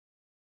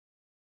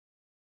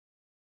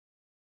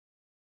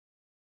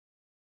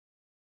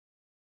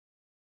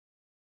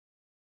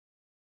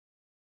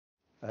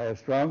I have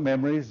strong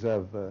memories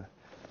of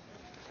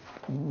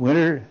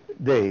winter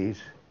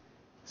days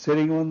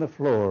sitting on the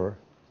floor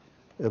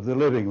of the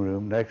living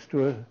room next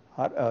to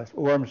a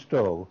warm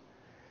stove,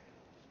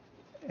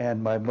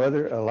 and my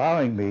mother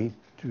allowing me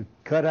to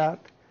cut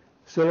out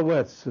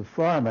silhouettes of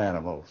farm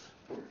animals,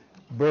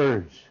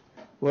 birds,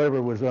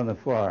 whatever was on the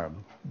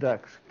farm,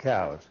 ducks,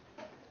 cows,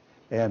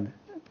 and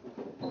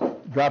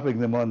dropping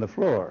them on the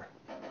floor.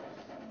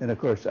 And of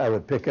course, I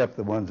would pick up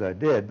the ones I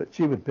did, but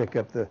she would pick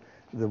up the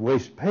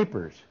waste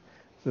papers.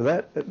 So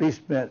that at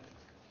least meant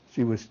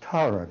she was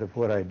tolerant of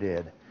what I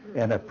did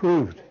and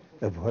approved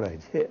of what I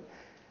did.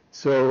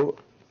 So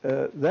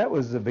that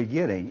was the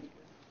beginning.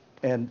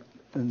 And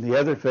the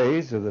other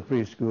phase of the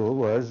preschool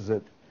was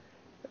that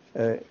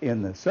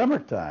in the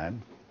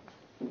summertime,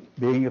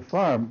 being a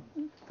farm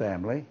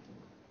family,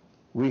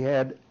 we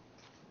had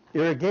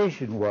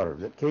irrigation water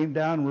that came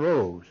down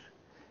rows.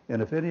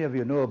 And if any of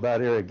you know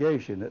about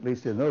irrigation, at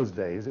least in those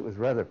days, it was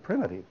rather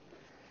primitive.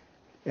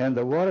 And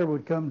the water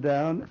would come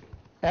down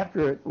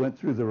after it went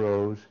through the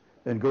rows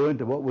and go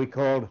into what we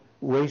called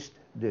waste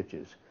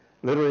ditches.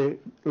 Literally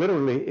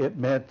it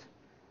meant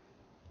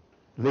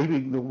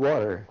leaving the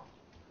water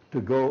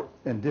to go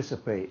and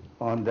dissipate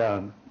on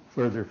down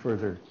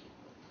further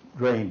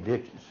drained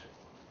ditches.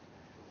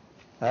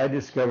 I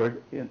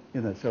discovered in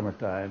the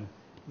summertime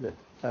that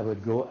I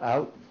would go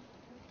out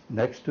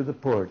next to the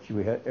porch.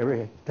 We had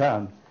every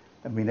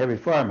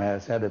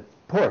farmhouse had a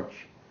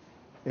porch,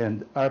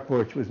 and our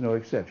porch was no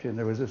exception.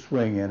 There was a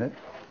swing in it,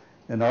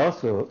 and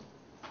also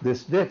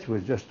this ditch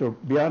was just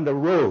beyond a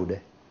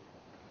road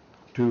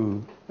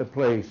to a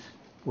place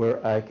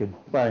where I could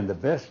find the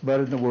best mud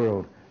in the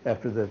world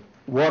after the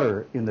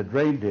water in the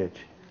drain ditch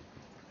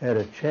had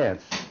a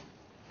chance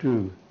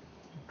to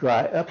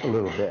dry up a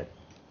little bit.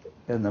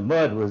 And the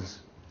mud was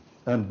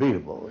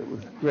unbeatable. It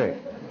was great.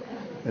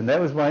 And that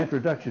was my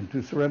introduction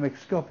to ceramic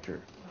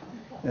sculpture.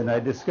 And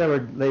I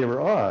discovered later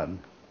on,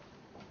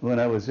 when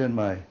I was in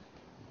my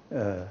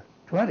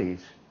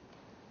 20s,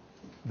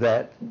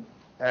 that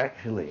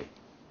actually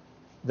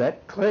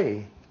that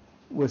clay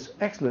was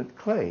excellent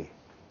clay.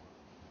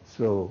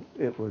 So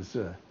it was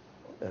a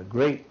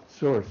great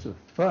source of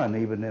fun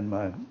even in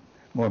my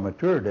more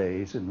mature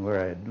days and where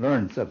I had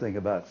learned something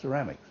about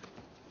ceramics.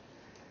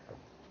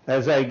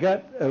 As I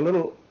got a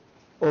little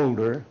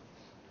older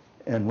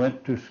and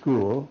went to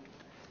school,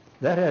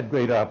 that had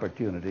great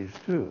opportunities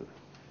too.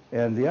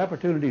 And the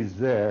opportunities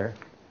there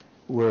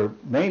were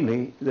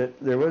mainly that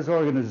there was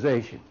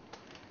organization.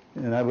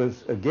 And I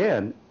was,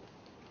 again,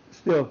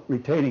 still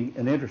retaining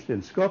an interest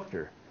in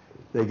sculpture.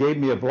 They gave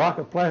me a block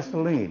of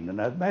plastiline,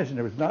 and I imagine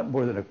there was not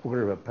more than a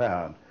quarter of a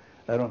pound.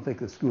 I don't think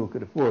the school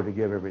could afford to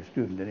give every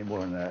student any more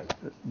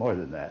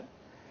than that.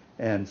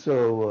 And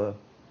so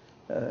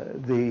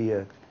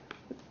the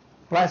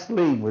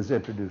plastiline was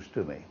introduced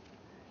to me.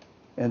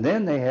 And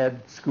then they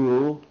had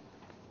school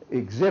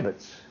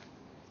exhibits,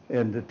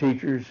 and the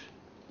teachers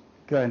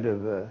kind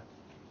of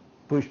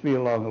pushed me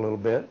along a little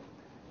bit,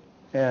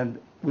 and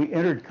we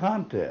entered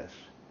contests.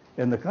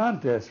 And the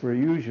contests were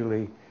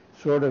usually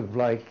sort of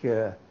like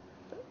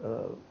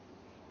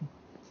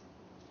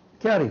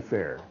county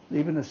fair,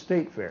 even a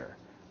state fair,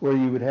 where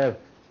you would have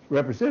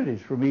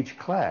representatives from each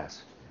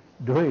class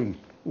doing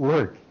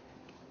work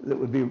that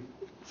would be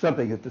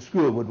something that the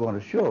school would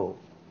want to show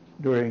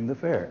during the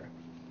fair.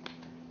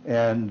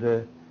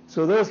 And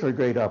so those were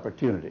great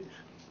opportunities.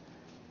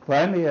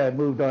 Finally, I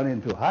moved on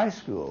into high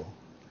school,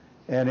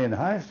 and in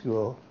high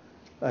school,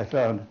 I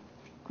found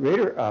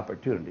greater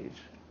opportunities.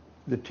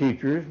 The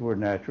teachers were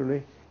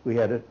naturally, we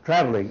had a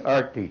traveling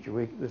art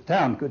teacher. The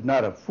town could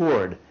not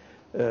afford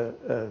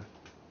a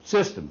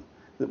system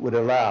that would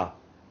allow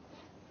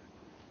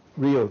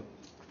real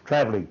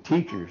traveling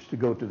teachers to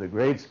go to the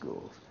grade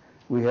schools.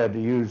 We had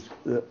to use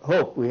the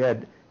hope. We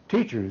had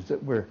teachers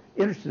that were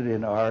interested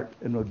in art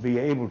and would be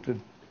able to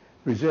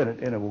present it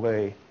in a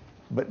way.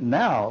 But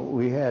now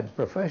we had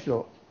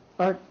professional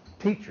art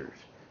teachers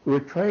who were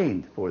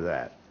trained for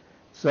that.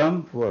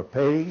 Some for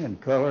painting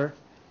and color,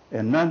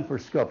 and none for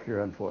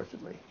sculpture,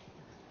 unfortunately.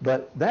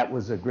 But that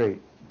was a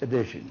great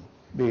addition,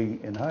 being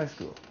in high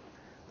school.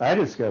 I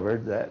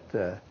discovered that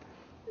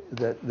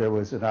that there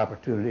was an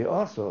opportunity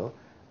also.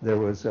 There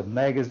was a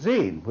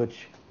magazine,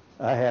 which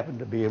I happened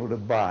to be able to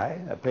buy.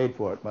 I paid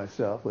for it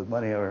myself with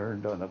money I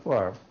earned on the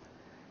farm.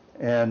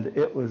 And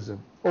it was an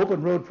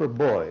open road for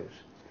boys.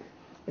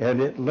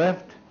 And it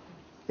left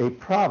a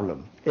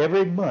problem.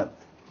 Every month,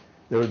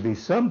 there would be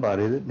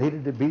somebody that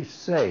needed to be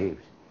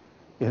saved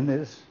in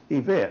this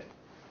event,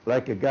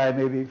 like a guy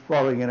maybe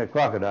falling in a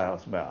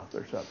crocodile's mouth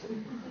or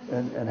something.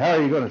 And how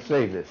are you going to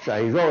save this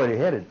guy? He's already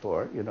headed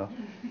for it, you know.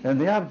 And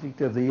the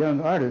object of the young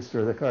artist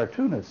or the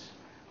cartoonist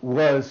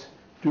was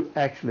to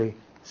actually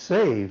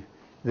save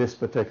this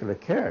particular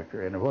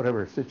character in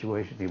whatever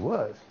situation he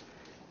was.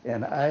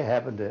 And I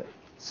happened to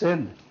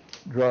send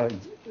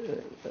drawings,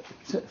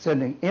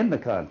 sending in the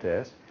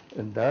contest,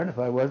 and darn if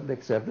I wasn't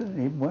accepted and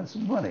even won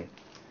some money.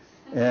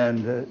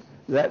 And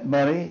that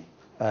money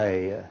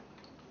I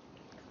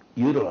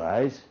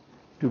utilized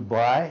to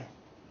buy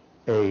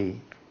a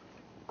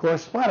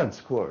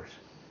correspondence course.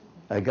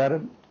 I got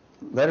a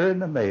letter in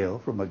the mail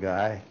from a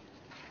guy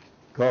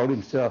called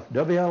himself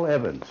W.L.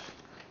 Evans,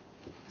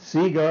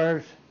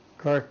 Seagar's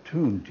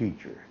cartoon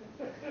teacher.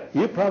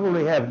 You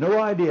probably have no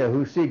idea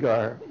who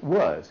Seagar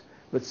was,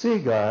 but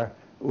Seagar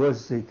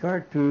was the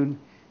cartoon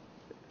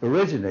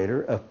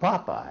originator of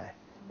Popeye.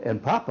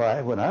 And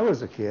Popeye, when I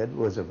was a kid,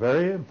 was a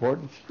very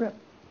important strip.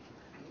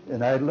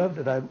 And I loved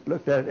it. I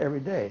looked at it every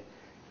day.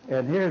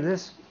 And here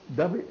this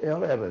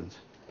W.L. Evans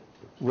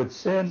would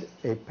send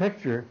a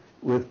picture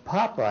with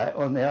Popeye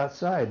on the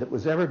outside that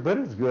was every bit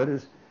as good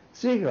as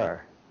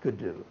Seagar could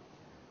do.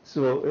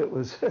 So it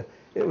was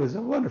it was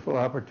a wonderful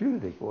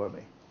opportunity for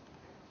me.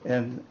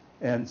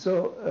 And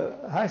so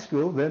high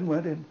school, then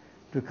went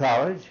into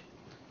college,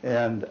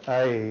 and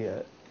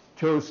I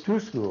chose two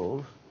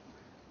schools.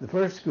 The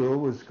first school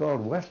was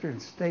called Western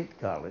State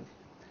College,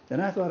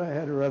 and I thought I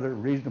had a rather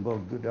reasonable,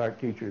 good art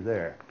teacher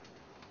there.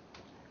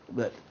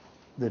 But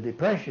the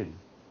Depression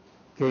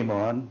came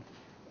on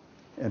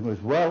and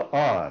was well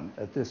on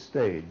at this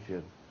stage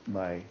of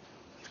my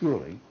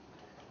schooling,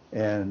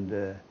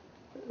 and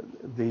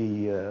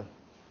the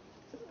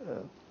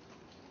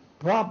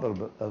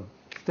problem of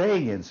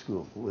staying in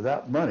school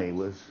without money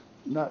was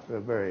not a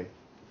very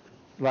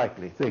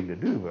likely thing to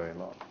do very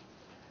long.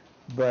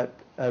 But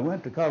I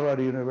went to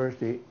Colorado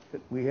University.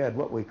 We had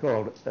what we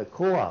called a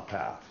co-op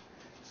house.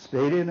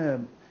 Stayed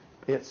in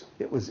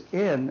it was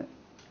in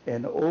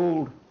an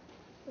old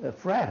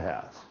frat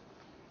house.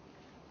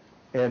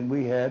 And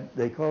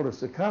they called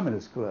us the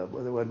Communist Club.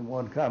 Well, there wasn't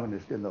one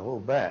communist in the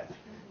whole batch.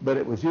 But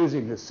it was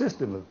using the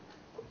system of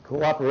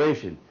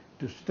cooperation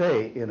to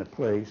stay in a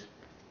place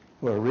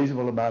for a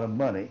reasonable amount of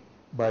money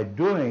by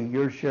doing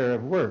your share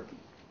of work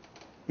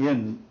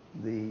in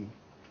the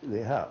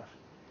house.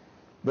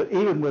 But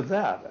even with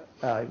that,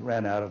 I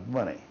ran out of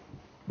money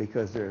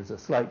because there's a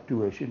slight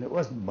tuition. It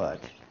wasn't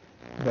much,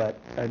 but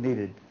I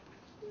needed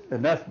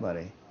enough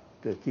money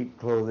to keep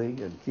clothing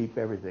and keep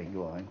everything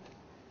going.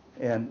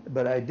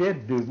 But I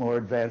did do more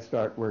advanced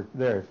artwork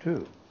there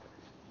too.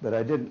 But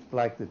I didn't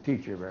like the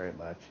teacher very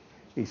much.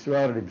 He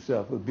surrounded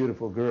himself with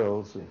beautiful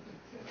girls,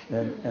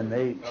 and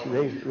they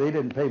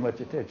didn't pay much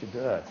attention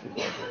to us.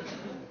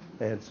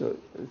 And so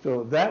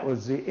that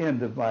was the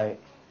end of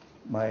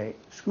my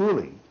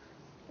schooling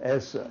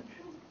as such.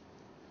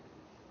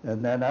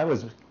 And then I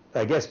was,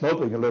 I guess,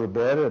 moping a little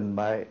bit, and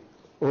my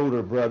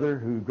older brother,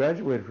 who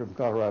graduated from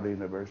Colorado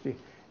University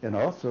and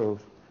also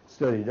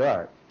studied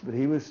art, but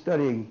he was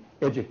studying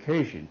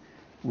education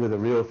with a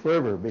real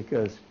fervor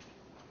because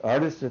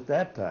artists at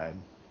that time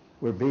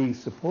were being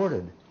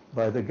supported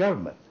by the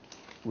government.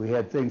 We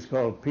had things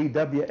called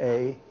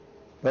PWA,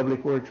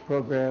 Public Works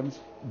Programs,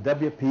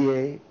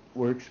 WPA,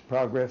 Works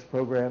Progress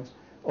Programs,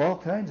 all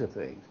kinds of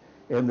things.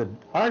 And the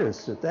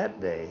artists at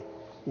that day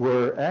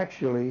were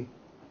actually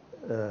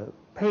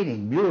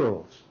painting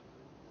murals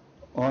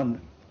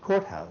on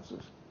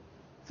courthouses,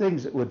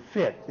 things that would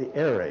fit the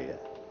area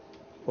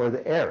or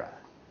the era.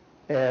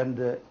 And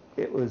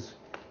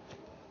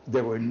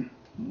there were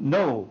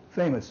no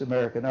famous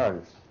American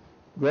artists.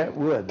 Grant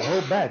Wood, the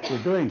whole batch were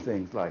doing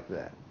things like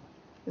that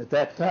at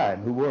that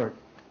time who weren't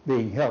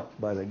being helped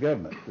by the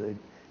government.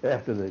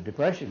 After the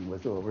Depression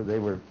was over,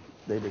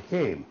 they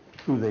became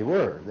who they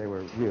were. They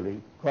were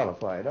really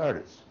qualified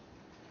artists.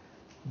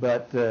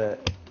 But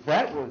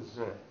that was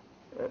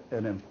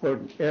an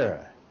important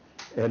era,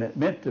 and it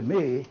meant to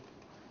me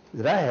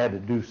that I had to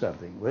do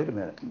something. Wait a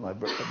minute, my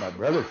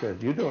brother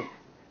says, you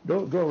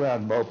don't go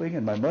around moping,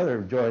 and my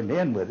mother joined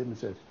in with him and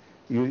says,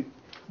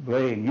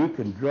 Blaine, you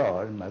can draw,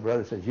 and my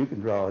brother says, you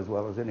can draw as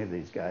well as any of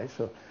these guys,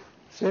 so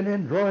send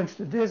in drawings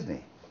to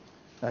Disney.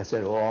 I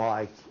said,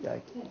 oh,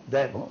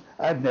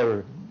 I've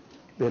never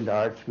been to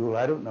art school.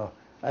 I don't know.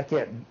 I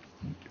can't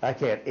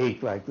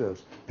ink like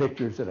those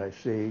pictures that I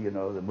see,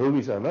 the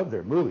movies. I love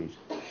their movies.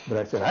 But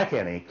I said, I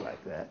can't ink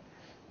like that.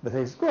 But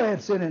they said, go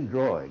ahead, send in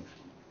drawings.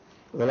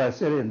 Well, I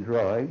sent in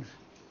drawings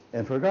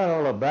and forgot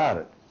all about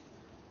it.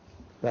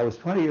 I was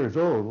 20 years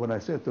old when I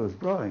sent those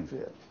drawings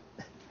in.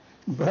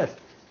 But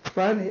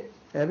finally,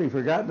 having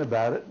forgotten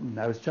about it, and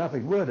I was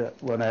chopping wood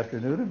one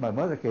afternoon, and my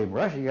mother came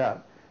rushing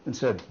out and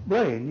said,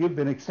 Blaine, you've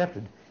been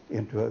accepted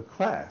into a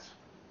class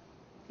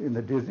in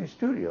the Disney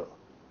studio.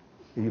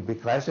 You'll be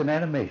class in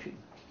animation.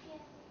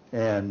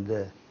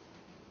 And,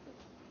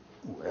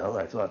 well,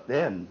 I thought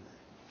then,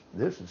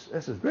 this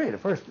is great. At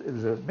first, it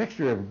was a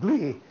mixture of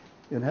glee,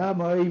 and how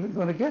am I even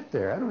going to get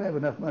there? I don't have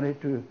enough money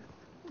to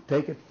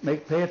pay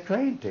a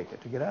train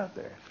ticket to get out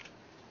there.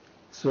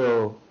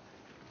 So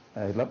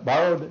I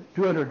borrowed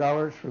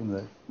 $200 from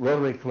the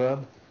Rotary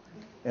Club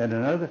and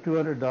another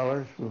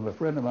 $200 from a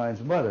friend of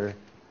mine's mother,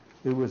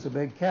 who was a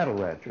big cattle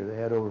rancher. They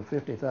had over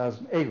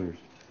 50,000 acres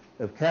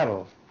of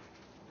cattle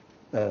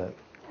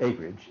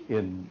acreage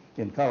in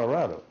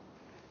Colorado.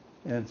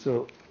 And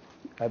so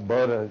I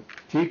bought a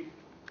cheap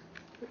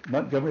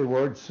Montgomery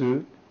Ward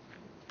suit,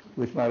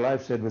 which my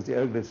wife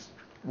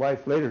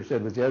later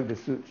said was the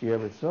ugliest suit she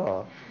ever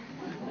saw.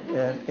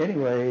 And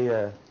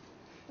anyway,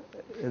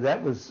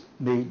 that was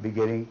me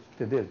beginning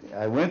to Disney.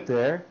 I went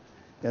there.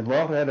 And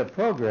Walt had a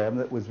program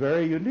that was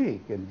very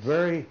unique and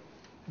very,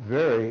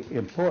 very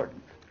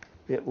important.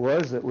 It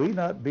was that we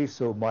not be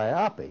so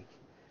myopic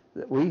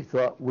that we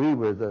thought we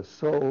were the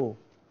sole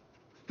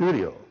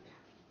studio.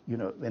 You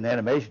know, in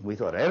animation, we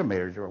thought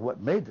animators were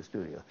what made the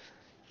studio.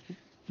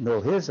 No,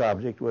 his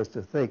object was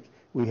to think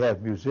we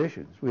have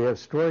musicians, we have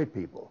story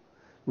people,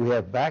 we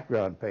have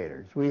background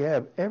painters, we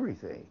have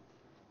everything,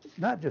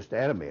 not just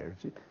animators.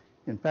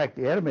 In fact,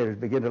 the animators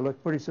began to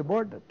look pretty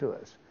subordinate to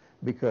us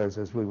because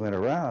as we went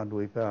around,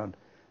 we found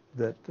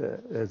that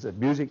as the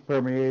music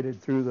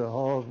permeated through the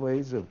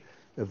hallways of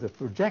the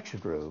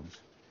projection rooms,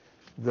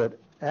 that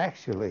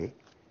actually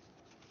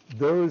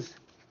those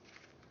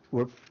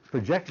were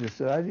projectors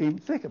that I didn't even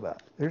think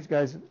about. There's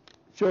guys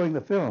showing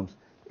the films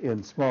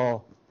in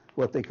small,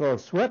 what they call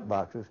sweat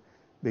boxes,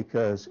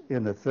 because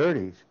in the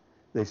 30s,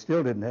 they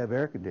still didn't have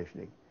air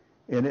conditioning.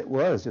 And it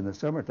was, in the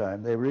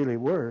summertime, they really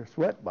were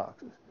sweat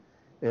boxes.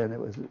 And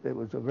it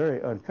was a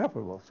very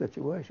uncomfortable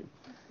situation.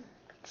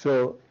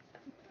 So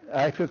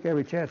I took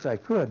every chance I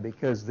could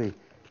because the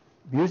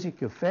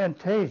music of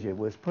Fantasia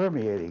was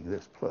permeating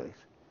this place.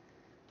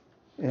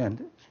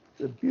 And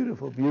the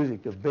beautiful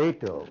music of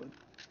Beethoven,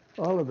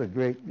 all of the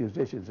great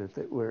musicians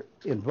that were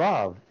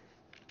involved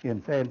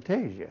in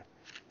Fantasia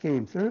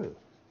came through.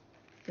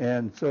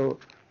 And so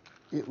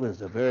it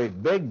was a very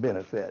big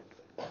benefit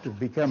to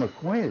become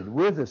acquainted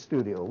with the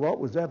studio. Walt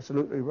was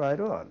absolutely right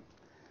on.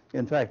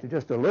 In fact,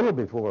 just a little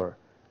before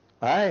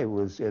I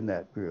was in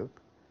that group,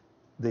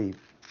 the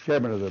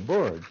chairman of the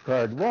board,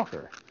 Card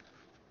Walker,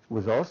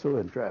 was also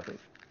in traffic.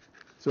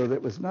 So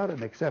that was not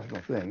an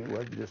exceptional thing. It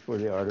wasn't just for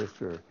the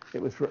artists,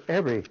 it was for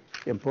every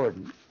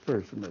important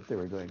person that they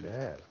were going to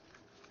have.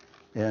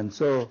 And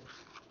so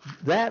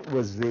that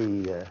was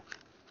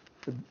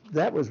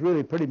that was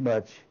really pretty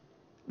much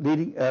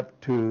leading up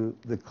to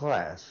the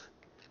class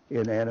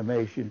in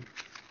animation.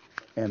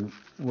 And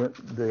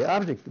the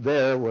object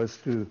there was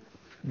to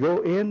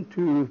go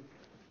into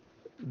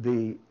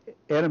the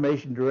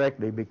animation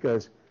directly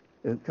because,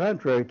 in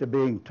contrary to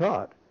being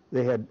taught,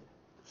 they had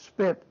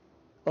spent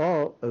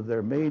all of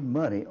their main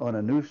money on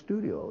a new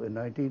studio in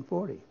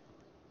 1940.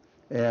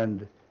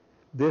 And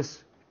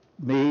this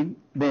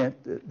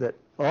meant that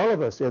all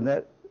of us in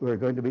that were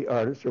going to be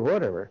artists or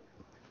whatever.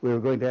 We were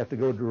going to have to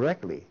go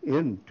directly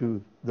into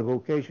the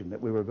vocation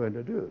that we were going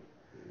to do.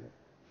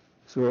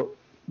 So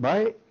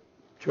my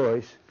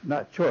choice,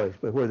 not choice,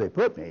 but where they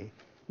put me,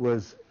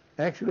 was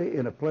actually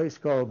in a place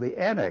called the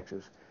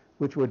Annexes,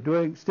 which were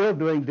still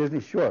doing Disney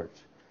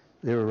shorts.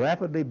 They were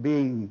rapidly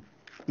being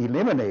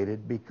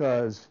eliminated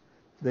because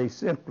they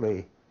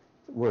simply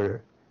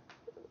were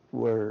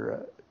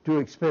too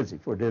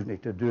expensive for Disney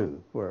to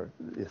do for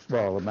the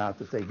small amount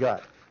that they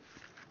got.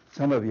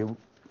 Some of you,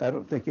 I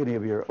don't think any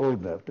of you are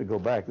old enough to go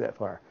back that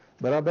far,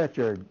 but I'll bet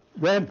your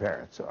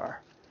grandparents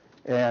are.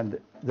 And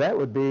that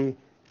would be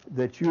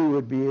that you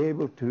would be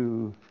able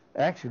to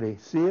actually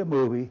see a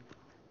movie,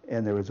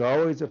 and there was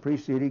always a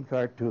preceding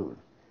cartoon.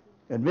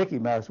 And Mickey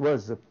Mouse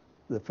was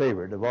the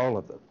favorite of all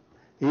of them.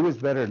 He was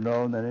better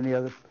known than any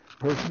other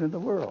person in the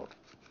world,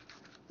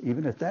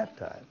 even at that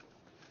time.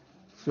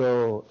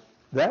 So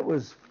that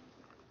was,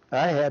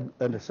 I had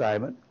an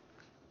assignment,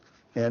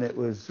 and it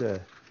was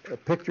a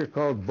picture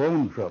called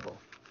Bone Trouble.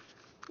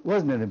 It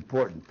wasn't an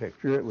important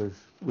picture. It was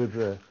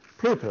with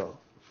Pluto.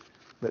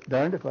 But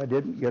darned if I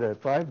didn't get a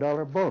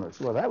 $5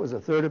 bonus. Well, that was a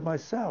third of my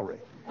salary.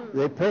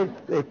 They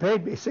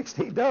paid me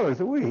 $16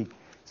 a week.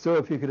 So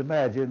if you could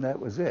imagine, that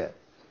was it.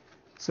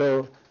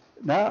 So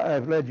now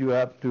I've led you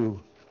up to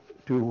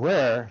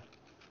where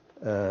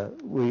I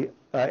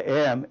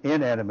am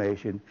in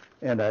animation,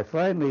 and I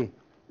finally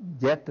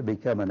get to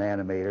become an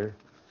animator.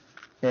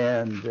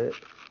 And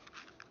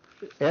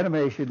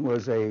animation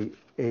was a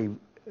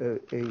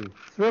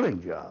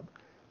thrilling job,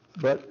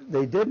 but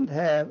they didn't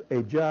have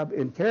a job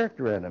in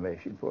character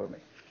animation for me.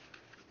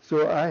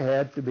 So I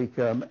had to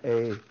become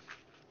an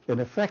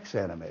effects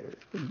animator.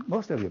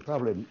 Most of you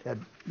probably had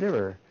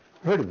never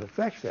heard of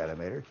effects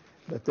animator,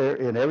 but they're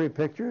in every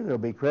picture. There'll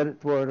be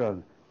credit for it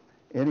on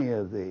any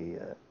of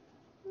the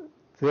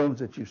films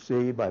that you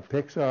see by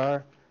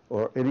Pixar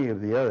or any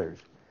of the others.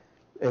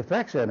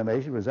 Effects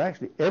animation was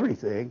actually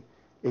everything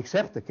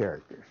except the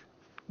characters.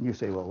 And you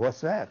say, well,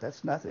 what's that?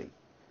 That's nothing.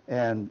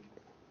 And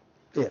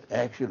it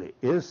actually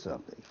is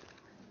something.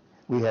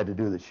 We had to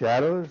do the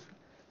shadows.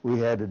 We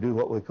had to do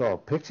what we call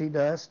pixie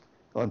dust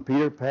on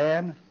Peter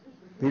Pan.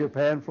 Peter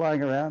Pan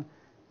flying around.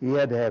 He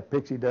had to have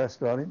pixie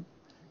dust on him.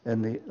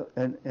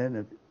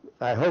 And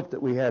I hope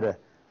that we had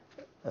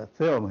a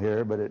film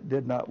here, but it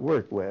did not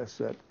work,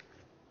 Wes,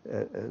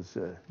 as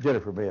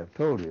Jennifer may have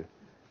told you,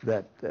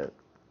 that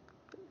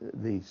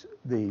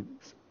the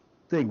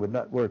thing would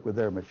not work with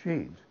their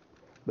machines.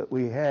 But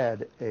we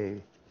had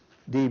a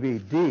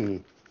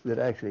DVD that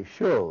actually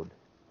showed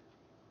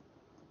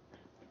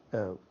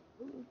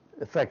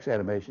effects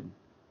animation,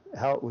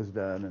 how it was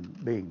done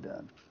and being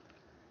done.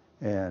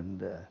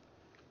 And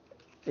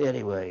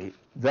anyway,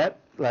 that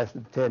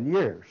lasted 10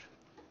 years.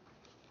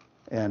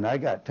 And I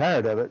got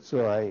tired of it,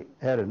 so I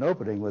had an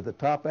opening with the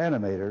top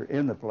animator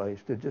in the place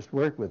to just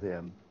work with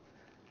him.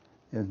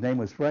 His name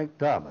was Frank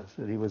Thomas,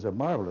 and he was a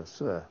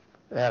marvelous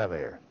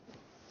animator.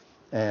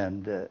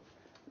 And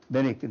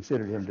many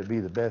considered him to be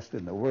the best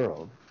in the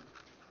world.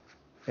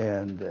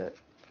 And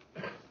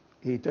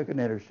he took an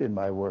interest in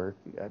my work.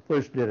 I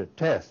first did a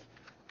test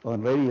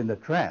on Lady and the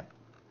Tramp,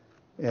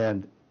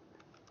 and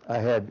I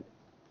hadn't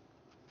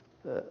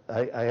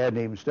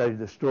even studied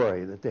the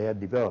story that they had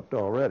developed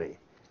already.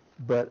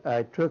 But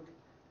I took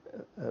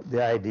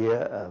the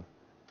idea of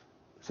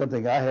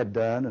something I had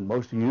done, and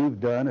most of you've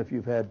done if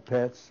you've had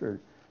pets or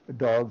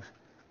dogs,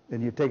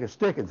 and you take a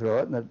stick and throw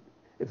it, and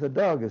if the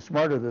dog is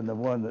smarter than the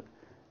one that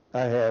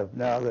I have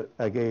now that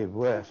I gave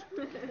Wes,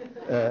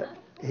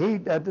 he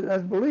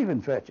doesn't believe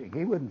in fetching.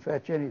 He wouldn't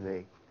fetch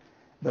anything.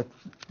 But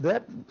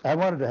that, I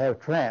wanted to have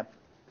Tramp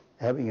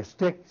having a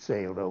stick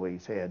sailed over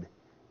his head.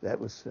 That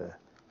was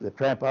the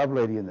Tramp of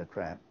Lady and the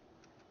Tramp.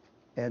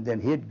 And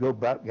then he'd go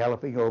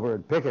galloping over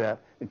and pick it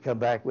up and come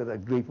back with a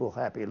gleeful,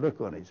 happy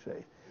look on his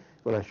face.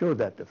 Well, I showed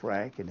that to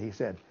Frank, and he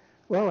said,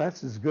 well,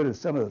 that's as good as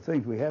some of the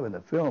things we have in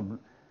the film,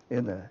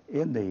 in the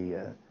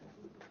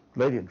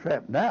Lady and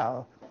Tramp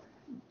now,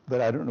 but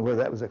I don't know whether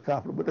that was a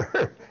compliment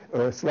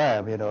or a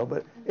slam, you know.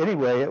 But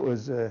anyway, it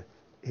was,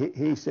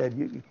 he said,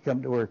 you can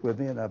come to work with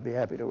me, and I'll be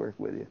happy to work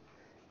with you.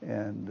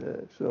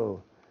 And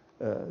so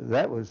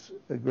that was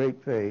a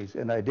great phase.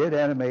 And I did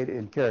animate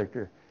in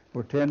character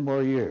for 10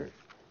 more years.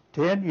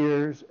 10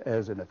 years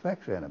as an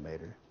effects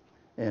animator,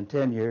 and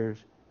 10 years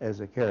as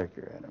a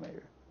character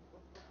animator.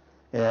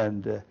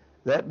 And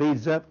that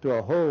leads up to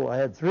a whole, I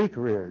had 3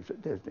 careers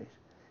at Disney's.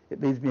 It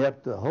leads me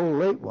up to the whole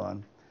late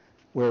one,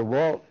 where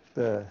Walt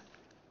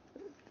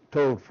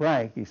told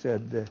Frank, he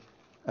said,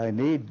 I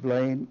need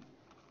Blaine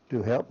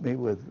to help me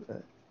with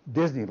a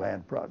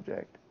Disneyland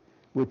project,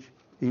 which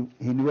he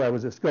knew I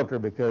was a sculptor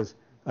because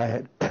I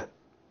had,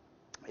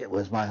 it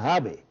was my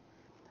hobby.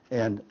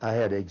 And I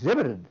had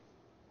exhibited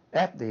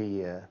at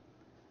the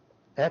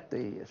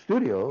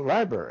studio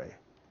library.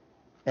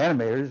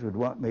 Animators would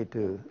want me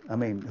to,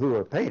 who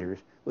are painters,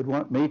 would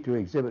want me to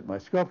exhibit my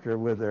sculpture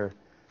with their,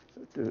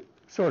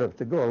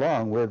 to go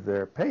along with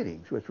their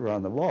paintings, which were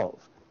on the walls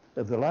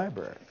of the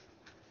library.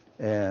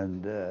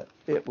 And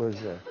it was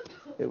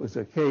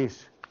a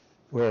case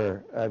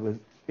where I was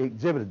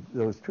exhibited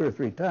those 2 or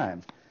 3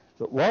 times.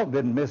 But Walt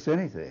didn't miss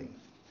anything.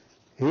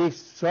 He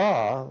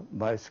saw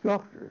my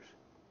sculptures,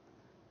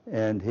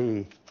 and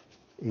he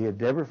had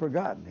never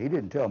forgotten. He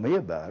didn't tell me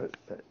about it,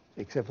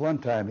 except one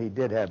time he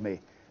did have me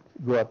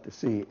go up to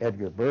see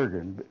Edgar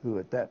Bergen, who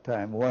at that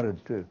time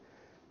wanted to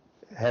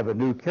have a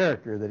new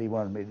character that he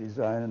wanted me to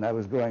design, and I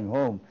was going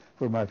home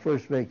for my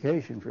first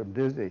vacation from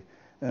Disney,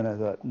 and I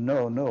thought,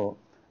 no,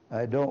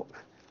 I don't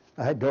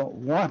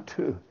want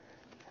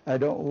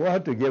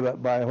to give up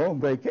my home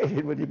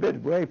vacation when you've been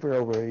away for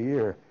over a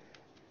year,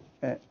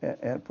 and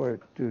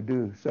to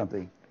do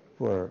something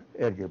for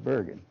Edgar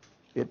Bergen.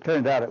 It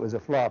turned out it was a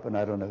flop, and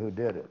I don't know who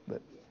did it,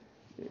 but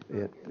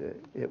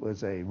it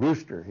was a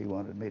rooster he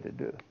wanted me to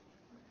do.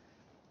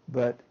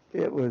 But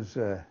it was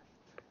a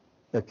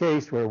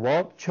case where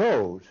Walt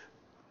chose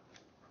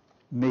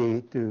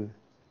me to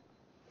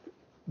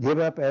give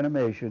up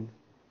animation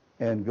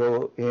and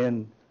go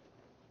in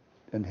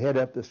and head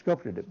up the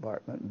sculpture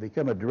department and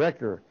become a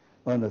director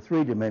on the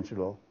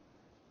 3-dimensional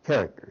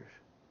characters.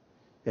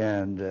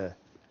 And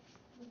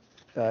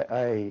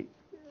I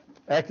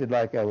acted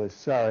like I was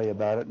sorry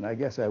about it, and I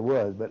guess I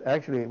was, but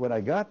actually when I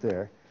got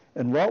there,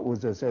 and Walt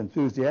was as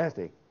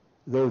enthusiastic,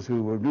 those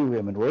who knew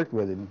him and worked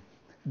with him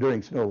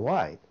during Snow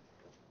White,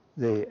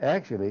 they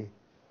actually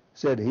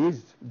said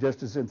he's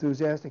just as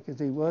enthusiastic as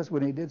he was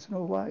when he did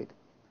Snow White,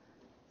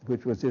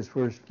 which was his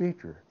first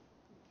feature.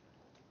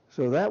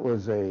 So that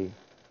was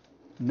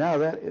now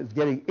that is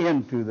getting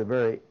into the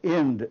very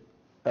end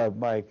of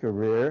my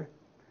career,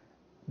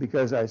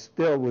 because I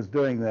still was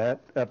doing that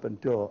up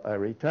until I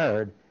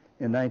retired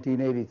in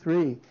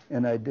 1983,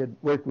 and I did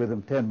work with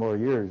him 10 more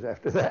years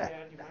after that.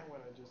 Dad, you might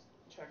want to just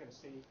check and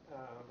see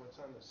what's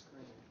on the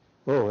screen.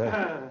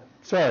 Oh,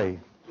 sorry.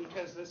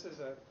 Because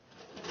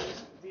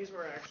these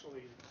were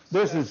actually...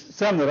 This is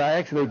some that I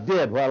actually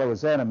did while I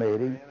was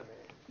animating.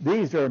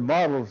 These are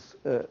models.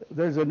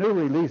 There's a new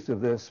release of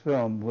this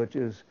film, which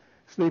is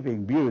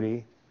Sleeping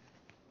Beauty,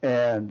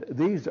 and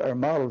these are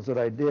models that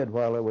I did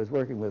while I was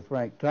working with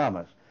Frank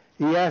Thomas.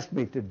 He asked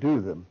me to do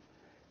them,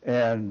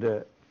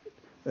 and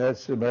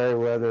that's the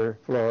Meriwether,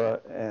 Flora,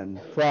 and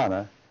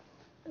Fauna.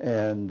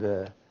 And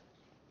the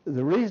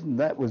reason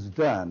that was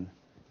done,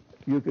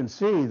 you can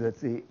see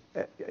that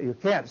you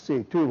can't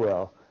see too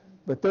well,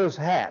 but those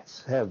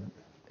hats have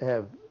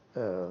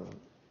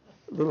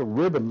little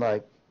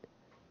ribbon-like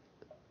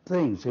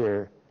things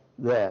here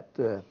that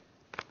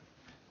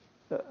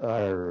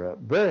are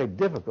very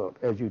difficult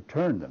as you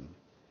turn them.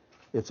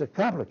 It's a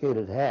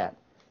complicated hat,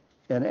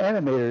 and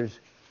animators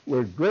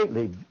were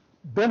greatly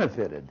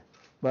benefited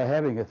by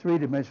having a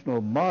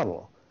 3-dimensional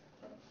model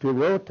to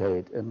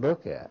rotate and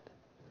look at.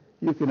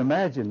 You can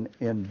imagine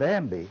in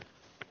Bambi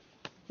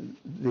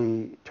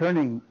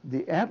turning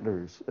the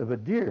antlers of a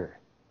deer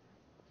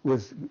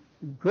was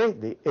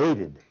greatly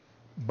aided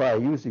by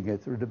using a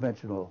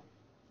 3-dimensional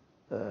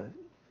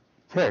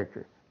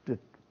character to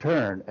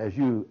turn as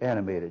you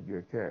animated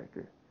your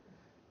character.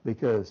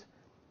 Because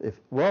if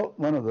Walt,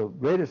 one of the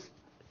greatest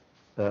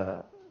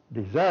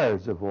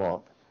desires of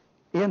Walt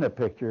in a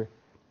picture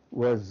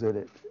was that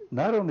it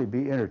not only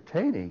be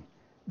entertaining,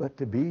 but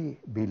to be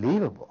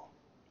believable.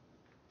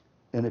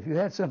 And if you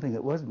had something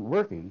that wasn't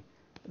working,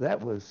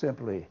 that was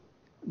simply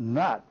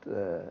not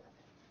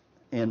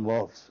in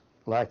Walt's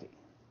liking.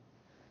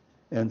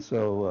 And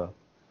so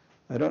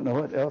I don't know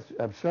what else.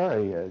 I'm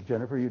sorry,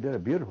 Jennifer, you did a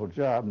beautiful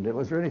job. And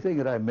was there anything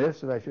that I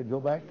missed that I should go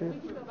back to? We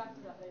can go back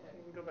to that later.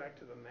 We can go back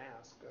to the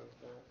mask of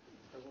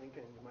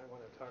Lincoln. You might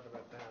want to talk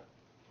about that.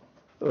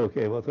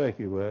 Okay, well, thank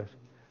you, Wes.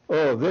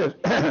 Oh, this,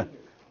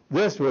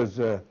 this was,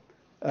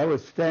 I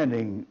was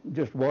standing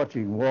just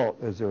watching Walt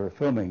as they were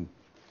filming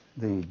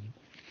the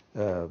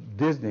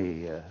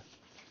Disney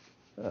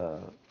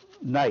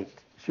night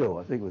show.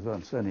 I think it was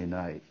on Sunday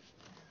night.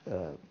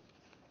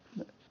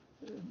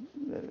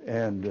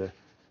 And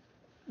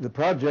the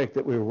project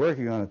that we were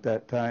working on at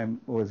that time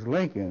was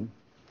Lincoln,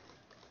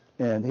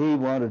 and he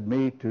wanted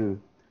me to,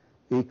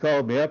 he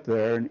called me up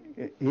there, and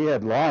he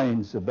had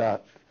lines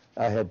about,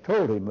 I had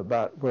told him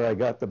about where I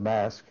got the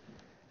mask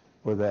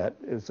for that.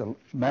 It's a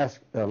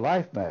mask, a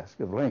life mask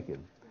of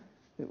Lincoln.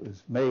 It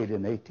was made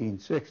in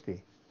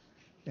 1860.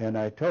 And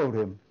I told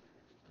him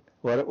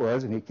what it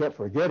was, and he kept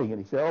forgetting it.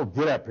 He said, "Oh,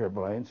 get up here,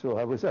 Blaine." So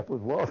I was up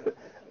with Walt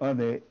on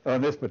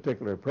this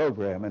particular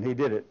program, and he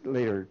did it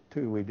later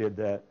too. We did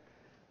that,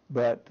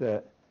 but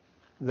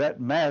that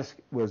mask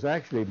was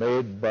actually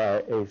made by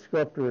a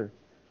sculptor,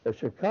 a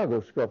Chicago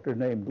sculptor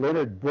named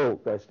Leonard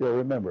Volk. I still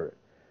remember it,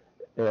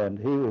 and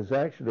he was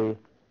actually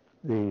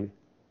the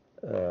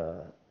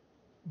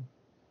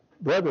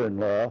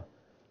brother-in-law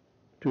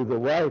to the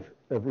wife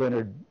of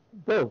Leonard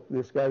Volk,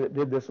 this guy that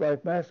did this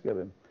life mask of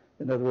him.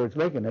 In other words,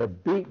 Lincoln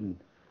had beaten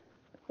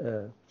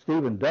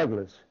Stephen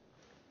Douglas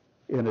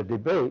in a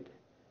debate,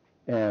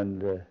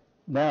 and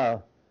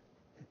now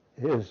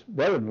his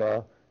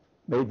brother-in-law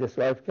made this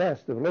life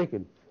cast of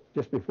Lincoln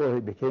just before he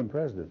became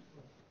president.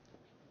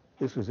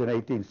 This was in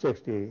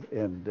 1860,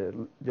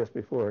 and just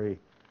before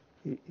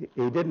he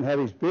didn't have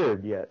his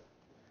beard yet.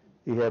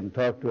 He hadn't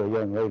talked to a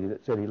young lady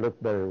that said he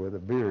looked better with a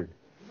beard.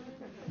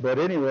 But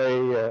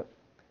anyway,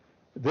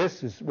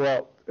 this is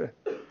Walt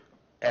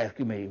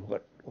asking me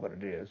what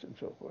it is and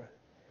so forth.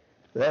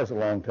 That was a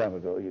long time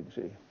ago, you can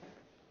see.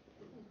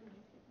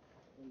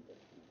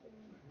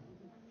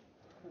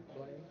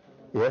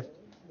 Yes?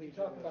 Will you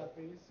talk about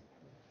these?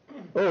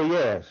 Oh,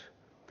 yes.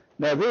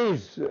 Now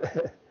these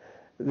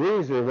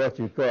are what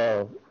you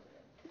call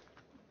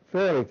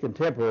fairly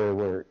contemporary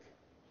work.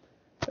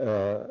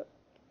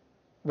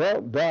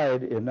 Walt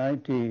died in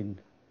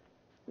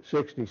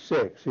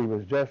 1966. He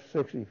was just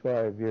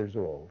 65 years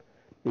old.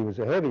 He was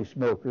a heavy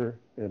smoker,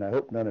 and I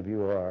hope none of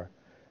you are.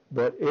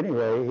 But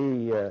anyway,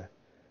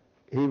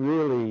 he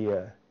really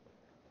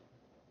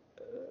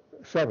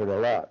suffered a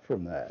lot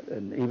from that.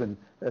 And even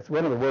that's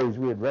one of the ways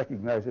we had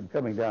recognized him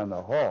coming down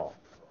the hall,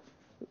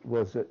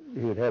 was that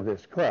he would have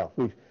this cough.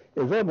 It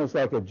was almost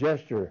like a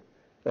gesture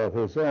of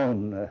his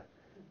own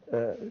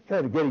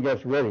kind of getting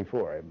us ready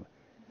for him.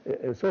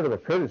 It was sort of a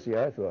courtesy,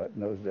 I thought,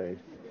 in those days.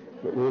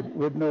 But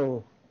we'd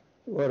know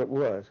what it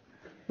was.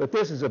 But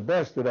this is a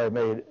bust that I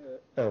made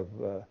of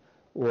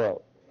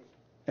Walt.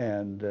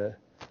 And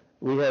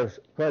we have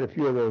quite a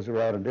few of those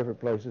around in different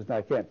places, and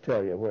I can't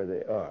tell you where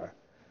they are.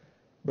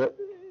 But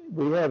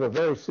we have a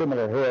very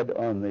similar head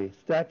on the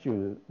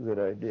statue that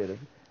I did.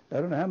 I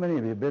don't know how many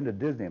of you have been to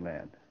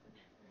Disneyland.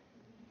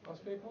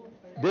 Most people?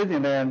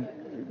 Disneyland,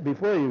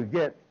 before you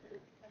get,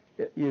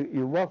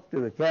 you walk to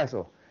the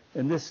castle,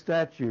 and this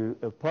statue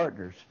of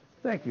Partners,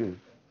 thank you,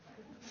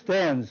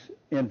 stands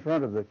in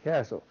front of the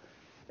castle.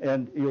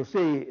 And you'll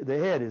see the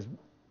head is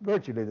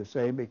virtually the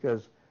same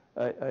because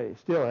I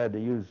still had to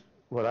use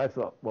what I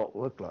thought Walt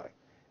looked like.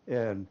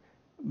 And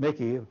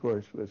Mickey, of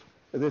course,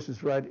 this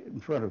is right in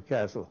front of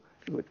Castle,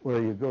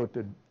 where you go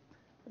to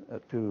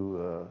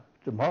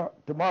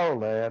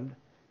Tomorrowland,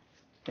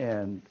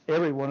 and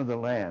every one of the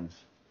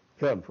lands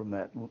come from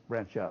that,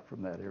 branch out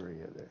from that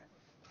area there.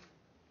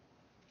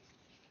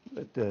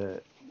 But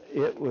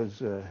it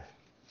was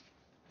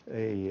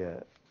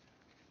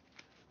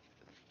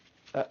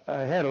I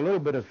had a little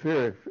bit of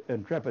fear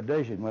and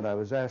trepidation when I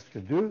was asked to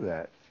do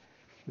that,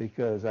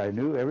 because I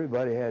knew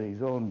everybody had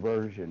his own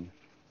version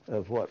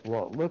of what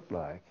Walt looked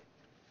like,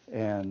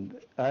 and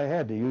I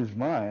had to use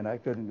mine. I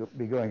couldn't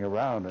be going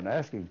around and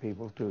asking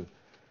people to,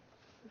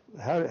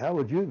 how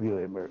would you view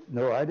him? Or,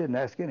 no, I didn't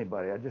ask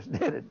anybody. I just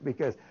did it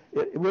because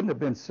it wouldn't have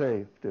been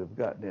safe to have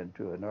gotten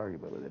into an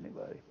argument with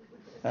anybody.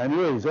 I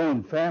knew his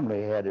own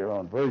family had their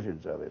own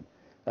versions of him.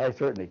 I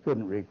certainly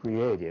couldn't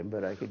recreate him,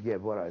 but I could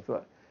give what I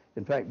thought.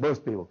 In fact,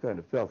 most people kind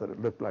of felt that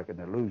it looked like an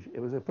illusion. It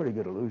was a pretty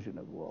good illusion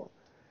of Walt.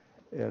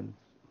 And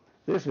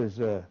this is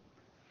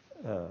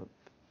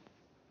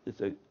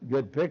it's a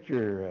good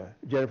picture,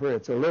 Jennifer.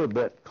 It's a little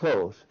bit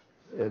close,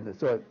 and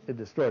so it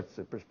distorts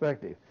the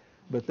perspective.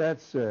 But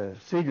that's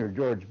Senior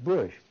George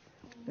Bush,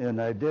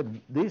 and I did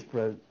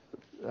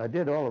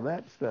all of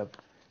that stuff.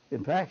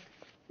 In fact,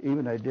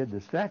 even I did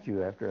the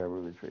statue after I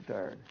was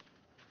retired.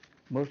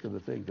 Most of the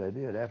things I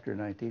did after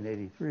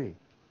 1983.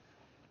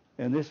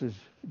 And this is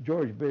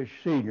George Bush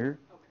Sr.,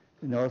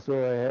 and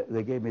also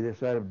they gave me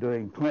this out of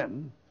doing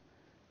Clinton,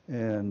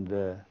 and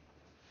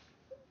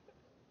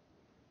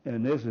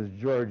this is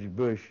George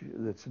Bush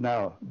that's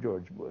now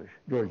George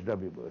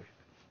W. Bush.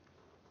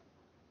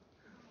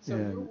 So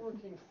you're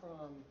working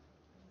from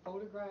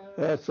photographs?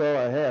 That's all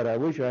I had. I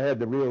wish I had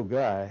the real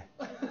guy.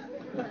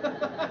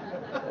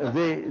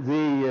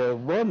 The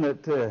one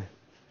that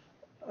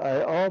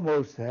I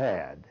almost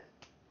had,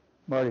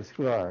 Marty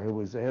Sklar, who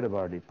was the head of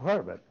our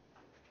department,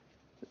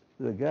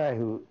 the guy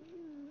who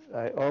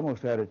I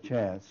almost had a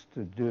chance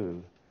to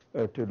do,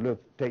 or to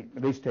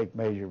at least take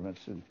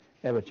measurements and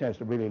have a chance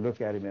to really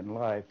look at him in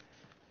life,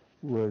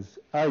 was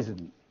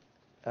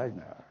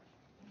Eisenhower.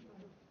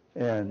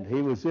 And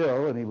he was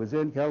ill, and he was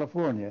in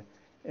California,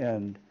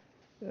 and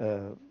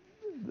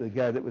the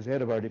guy that was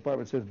head of our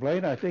department says,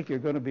 Blaine, I think you're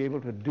going to be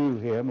able to do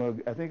him, or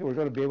I think we're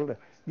going to be able to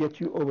get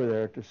you over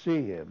there to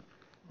see him.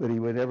 But he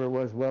never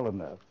was well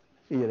enough.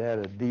 He had had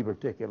a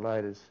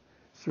diverticulitis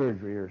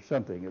surgery or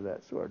something of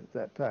that sort at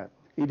that time.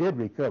 He did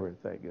recover,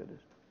 thank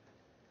goodness.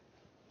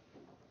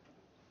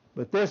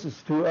 But this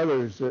is two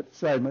other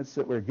assignments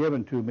that were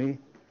given to me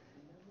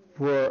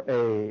for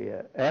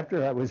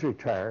after I was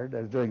retired.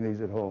 I was doing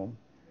these at home.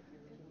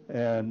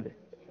 And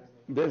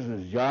this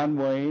is John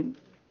Wayne.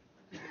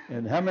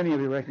 And how many of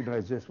you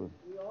recognize this one?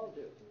 We all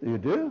do. You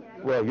do?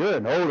 Well, you're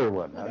an older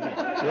one.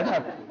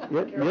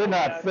 You're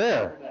not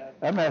fair.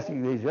 I'm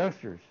asking these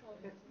youngsters.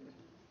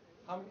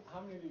 How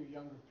many of you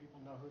younger people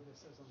know who this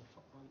is over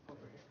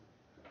here?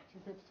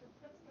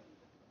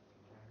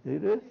 252. You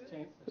do?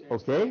 James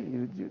Okay.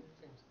 James.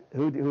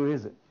 Who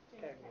is it?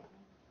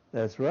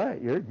 That's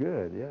right. You're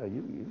good. Yeah,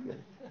 you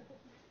good.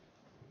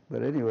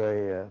 But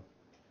anyway,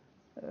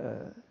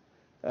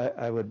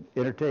 I would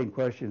entertain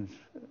questions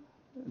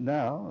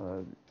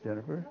now,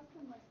 Jennifer.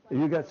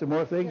 You got some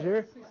more things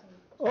here?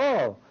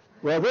 Oh,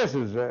 well, this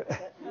is there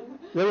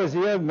was a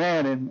young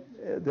man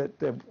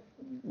that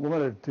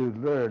wanted to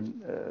learn.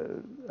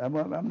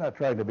 I'm not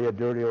trying to be a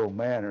dirty old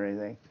man or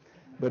anything,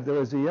 but there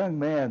was a young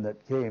man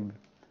that came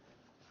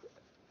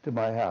to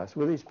my house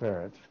with his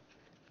parents,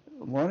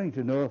 wanting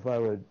to know if I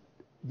would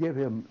give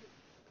him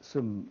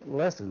some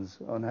lessons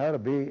on how to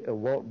be a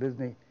Walt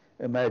Disney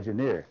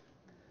Imagineer.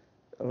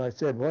 Well, I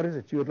said, what is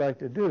it you would like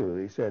to do?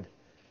 He said,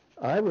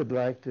 I would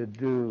like to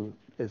do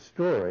a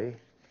story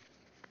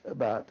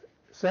about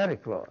Santa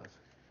Claus.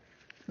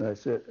 And I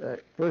said, I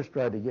first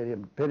tried to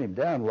pin him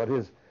down what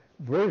his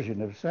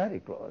version of Santa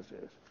Claus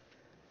is.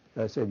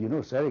 I said, you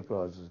know, Santa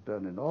Claus is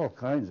done in all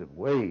kinds of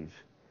ways.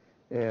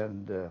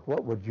 And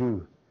what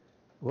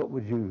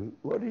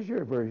is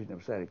your version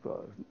of Santa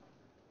Claus?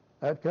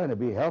 I'd kind of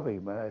be helping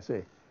him. And I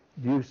say,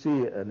 do you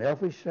see an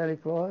elfish Santa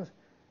Claus?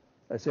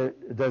 I said,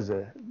 does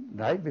the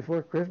Night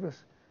Before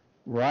Christmas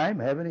rhyme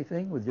have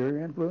anything with your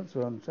influence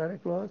on Santa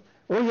Claus?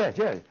 Oh, yes.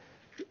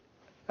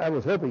 I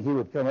was hoping he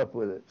would come up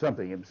with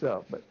something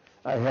himself, but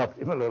I helped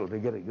him a little to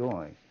get it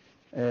going.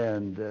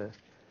 And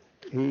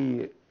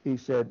he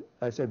said,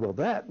 I said, well,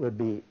 that would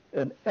be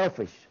an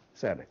elfish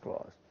Santa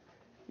Claus.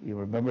 You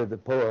remember the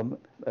poem,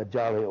 A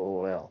Jolly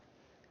Old Elf,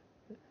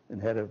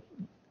 and had a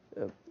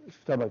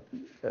stomach,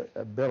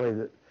 a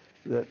belly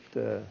that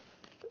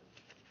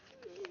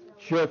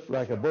shook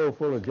like a bowl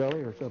full of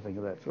jelly or something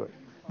of that sort.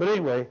 But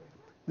anyway,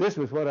 this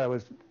was what I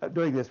was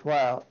doing this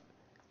while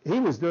he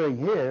was doing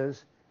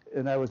his,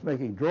 and I was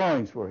making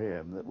drawings for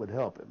him that would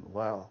help him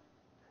while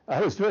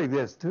I was doing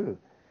this too.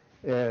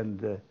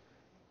 And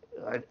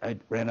I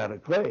ran out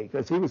of clay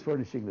because he was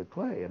furnishing the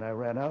clay, and I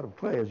ran out of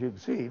clay. As you can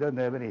see, he doesn't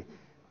have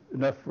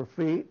enough for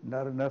feet,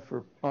 not enough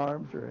for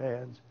arms or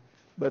hands.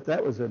 But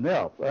that was an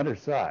elf,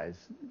 undersized.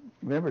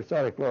 Remember,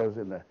 Santa Claus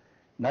in the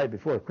Night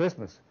Before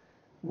Christmas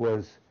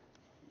was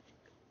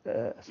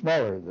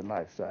smaller than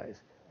life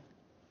size.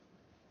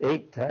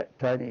 He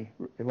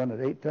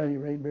wanted 8 tiny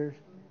reindeers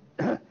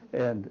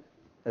and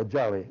a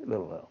jolly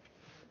little elf.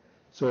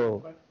 So,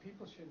 but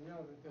people should know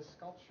that this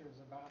sculpture is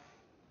about.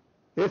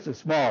 It's a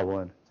small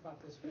one. It's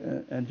about this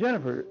big. And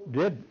Jennifer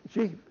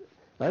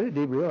I didn't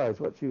even realize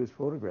what she was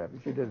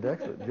photographing. She did an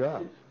excellent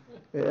job.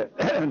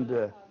 And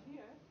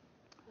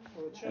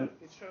Well,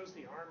 it shows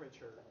the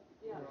armature.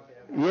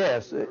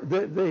 yes,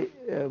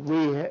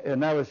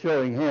 and I was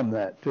showing him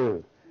that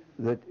too,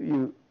 that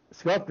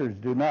sculptors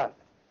do not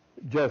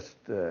just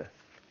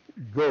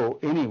go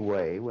any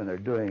way when they're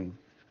doing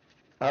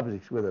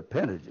objects with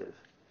appendages.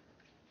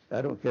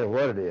 I don't care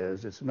what it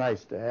is. It's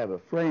nice to have a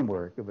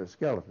framework of a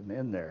skeleton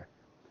in there,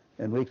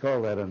 and we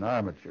call that an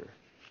armature.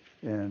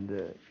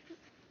 And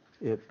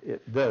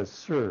it does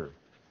serve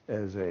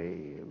as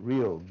a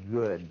real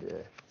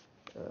good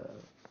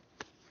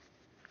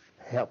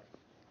help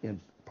in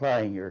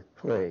applying your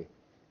clay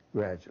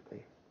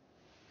gradually.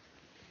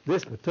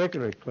 This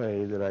particular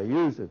clay that I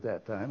used at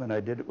that time, and I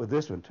did it with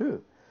this one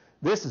too,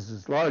 this is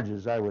as large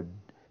as I would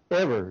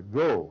ever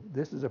go.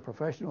 This is a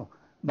professional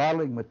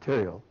modeling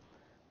material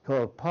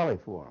called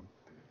polyform,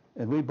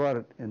 and we bought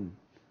it in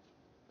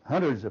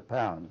hundreds of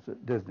pounds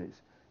at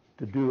Disney's.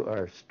 to do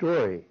our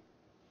story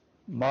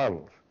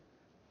models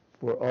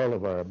for all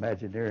of our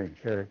Imagineering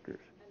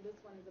characters. And this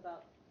one is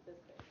about this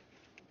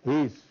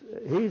big.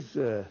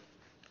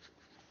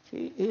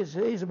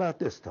 He's about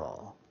this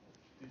tall.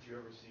 Did you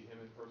ever see him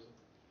in person?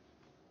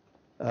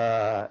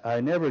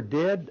 I never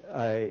did.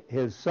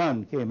 His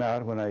son came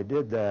out when I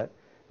did that,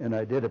 and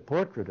I did a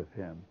portrait of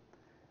him.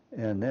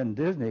 And then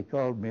Disney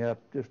called me up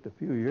just a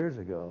couple of years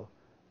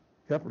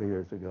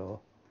ago,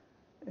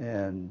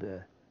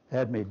 and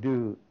had me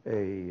do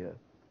they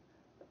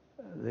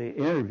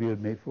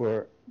interviewed me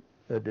for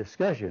a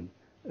discussion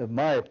of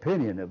my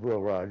opinion of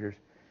Will Rogers,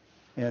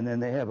 and then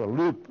they have a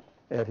loop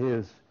at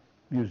his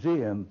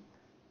museum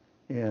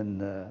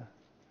in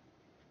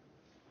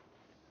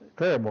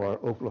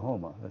Claremore,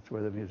 Oklahoma. That's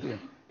where the museum.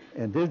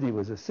 And Disney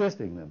was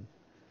assisting them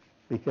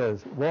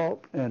because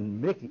Walt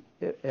and Mickey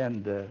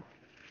and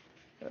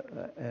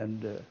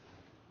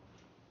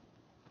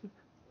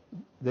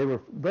they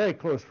were very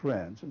close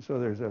friends, and so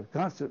there's a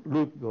constant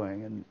loop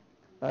going. And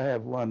I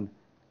have one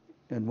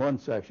in one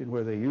section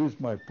where they used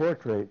my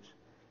portraits.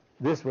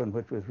 This one,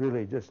 which was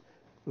really just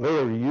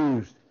later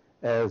used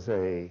as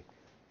a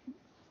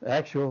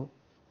actual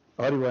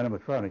audio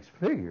animatronics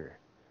figure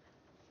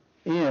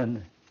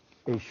in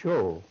a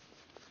show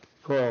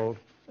called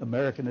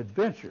American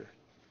Adventure.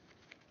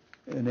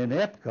 And in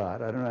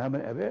Epcot, I don't know how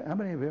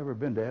many have you ever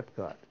been to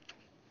Epcot?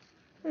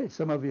 Hey,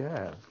 some of you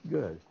have.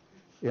 Good.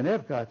 In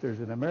Epcot, there's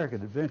an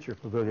American Adventure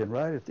Pavilion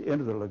right at the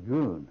end of the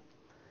lagoon.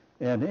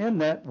 And in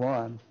that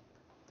one,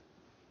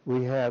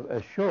 we have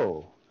a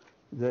show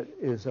that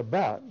is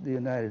about the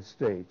United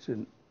States,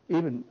 and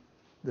even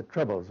the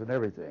troubles and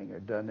everything are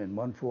done in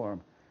one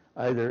form,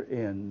 either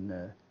in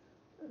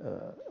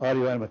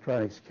audio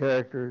animatronics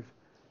characters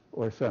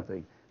or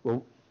something.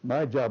 Well,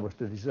 my job was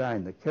to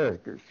design the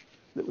characters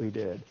that we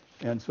did.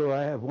 And so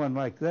I have one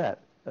like that,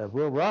 of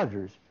Will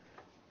Rogers,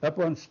 up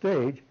on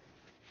stage,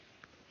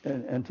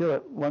 and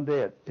until one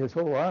day his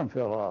whole arm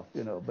fell off,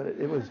 but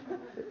it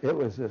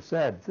was a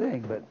sad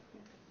thing, but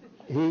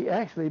he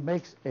actually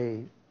makes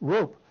a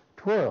rope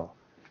twirl.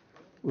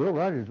 Will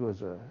Rogers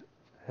was a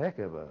heck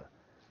of a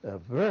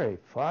very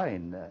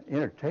fine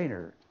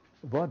entertainer,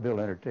 vaudeville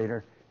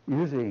entertainer,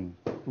 using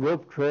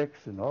rope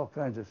tricks and all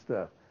kinds of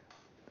stuff,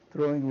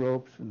 throwing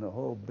ropes and the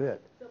whole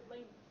bit. So,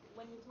 Blaine,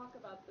 when you talk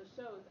about the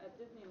shows at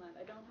Disneyland,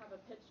 I don't have a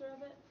picture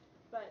of it,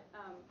 but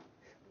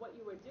what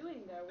you were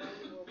doing there while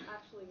you were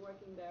actually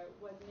working there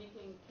was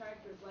making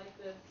characters like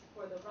this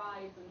for the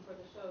rides and for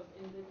the shows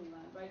in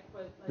Disneyland, right?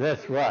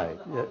 That's right.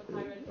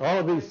 All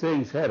of these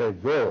things had a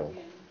goal.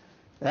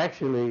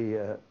 Actually,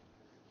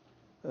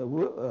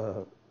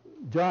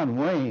 John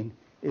Wayne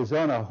is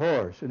on a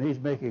horse, and he's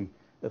making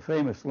a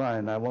famous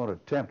line. I won't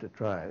attempt to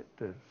try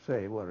to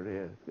say what it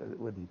is, because it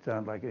wouldn't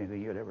sound like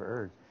anything you'd ever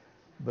heard.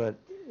 But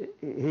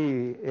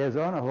he is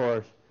on a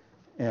horse,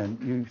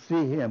 and you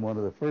see him, one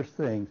of the first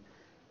things,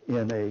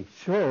 in a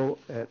show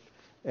at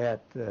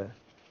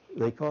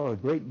they call it a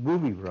great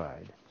movie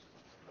ride,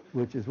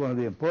 which is one of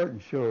the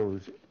important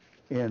shows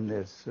in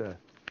this.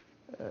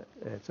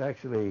 It's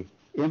actually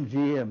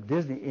MGM,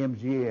 Disney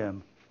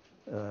MGM.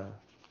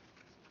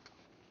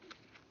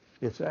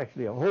 It's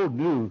actually a whole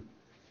new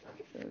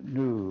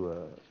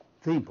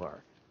theme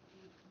park.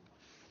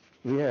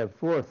 We have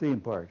 4 theme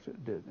parks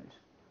at Disney's,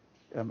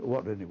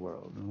 Walt Disney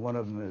World, and one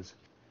of them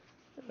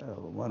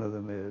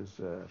is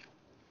the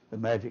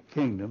Magic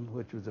Kingdom,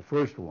 which was the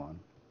first one,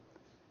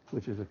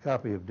 which is a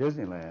copy of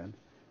Disneyland.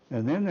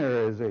 And then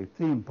there is a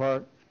theme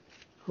park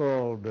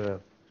called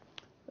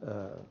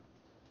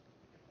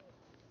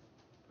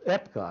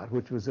Epcot,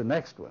 which was the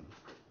next one.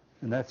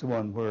 And that's the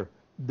one where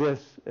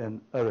this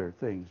and other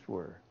things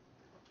were.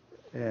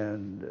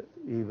 And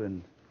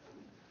even,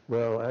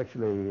 well,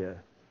 actually,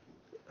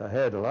 I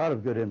had a lot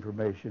of good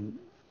information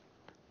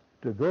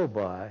to go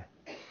by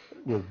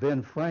with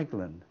Ben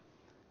Franklin.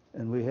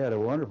 And we had a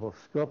wonderful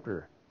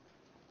sculptor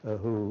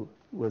who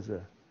was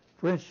a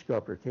French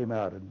sculptor, came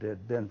out and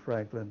did Ben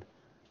Franklin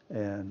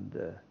and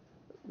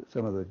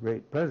some of the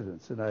great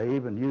presidents. And I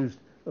even used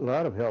a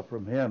lot of help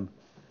from him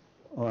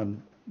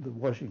on the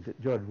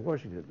George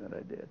Washington that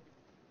I did.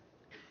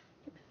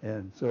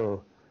 And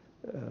so,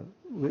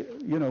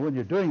 when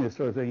you're doing this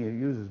sort of thing, you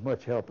use as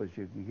much help as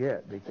you can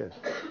get, because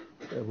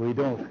we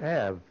don't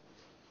have,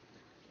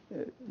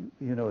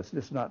 it's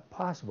just not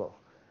possible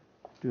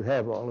to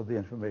have all of the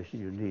information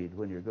you need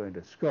when you're going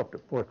to sculpt a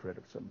portrait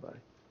of somebody.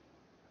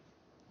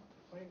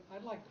 Blaine,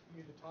 I'd like for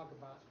you to talk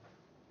about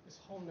this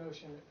whole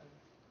notion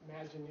of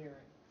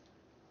Imagineering.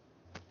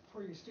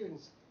 For your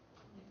students,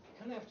 you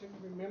kind of have to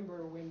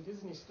remember when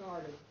Disney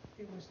started,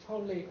 it was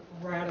totally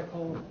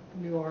radical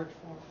new art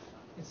form.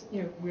 It's,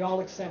 we all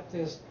accept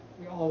this.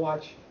 We all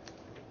watch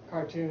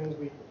cartoons.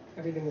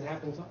 Everything that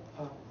happens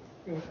on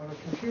a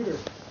computer.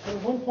 But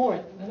at one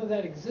point, none of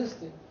that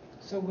existed.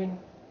 So when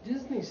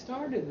Disney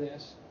started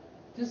this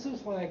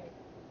was like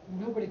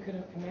nobody could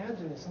have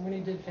imagined this. And when he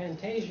did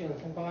Fantasia and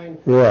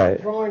combined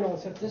drawing all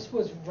stuff, this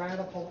was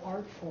radical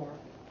art form.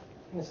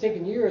 And it's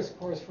taken years, of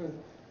course, for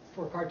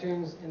for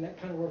cartoons and that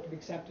kind of work to be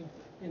accepted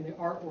in the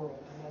art world,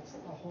 and that's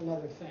a whole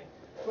other thing.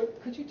 But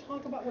could you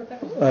talk about what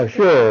that was?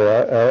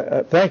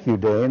 Sure. Thank you,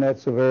 Dane.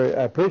 That's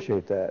I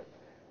appreciate that.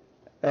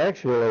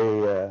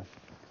 Actually,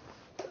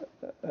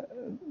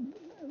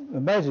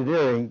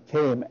 Imagineering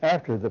came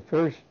after the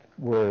first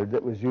word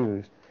that was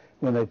used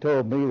when they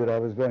told me that I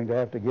was going to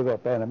have to give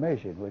up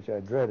animation, which I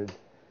dreaded,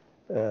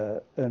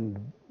 and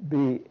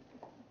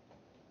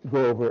go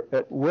over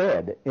at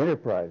WED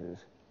Enterprises.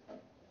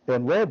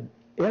 And WED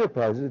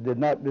Enterprises did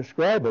not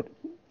describe it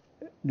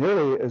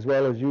nearly as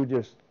well as you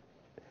just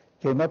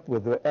came up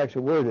with the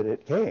actual word that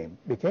it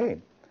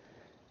became.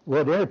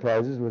 WED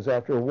Enterprises was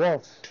after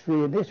Walt's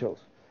three initials,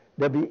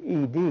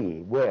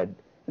 W-E-D, WED.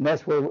 And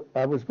that's where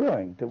I was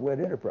going, to WED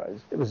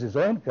Enterprises. It was his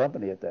own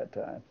company at that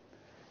time.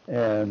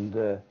 And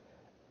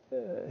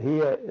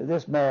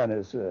this man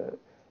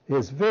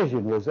his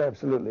vision was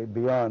absolutely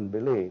beyond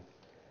belief.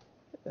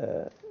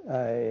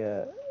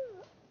 I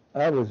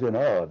was in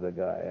awe of the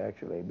guy,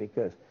 actually,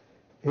 because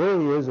here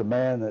he is, a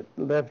man that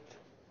left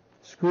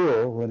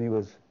school when he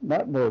was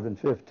not more than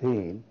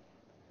 15,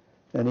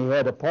 and he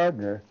had a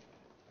partner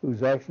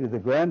who's actually the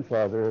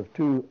grandfather of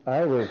two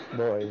Irish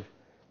boys,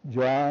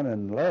 John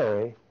and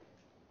Larry,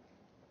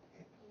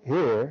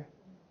 here,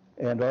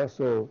 and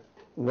also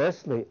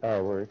Leslie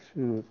Iwerks,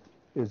 who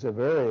is a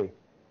very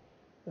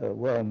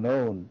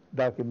well-known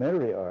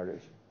documentary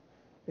artist.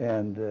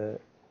 And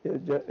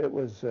it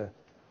was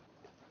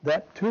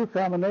that two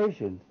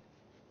combination,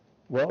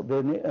 Walt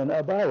Disney and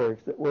Ub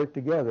Iwerks, that worked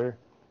together.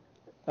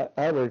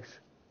 Iwerks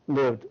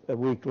lived a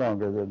week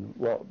longer than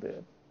Walt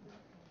did.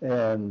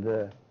 And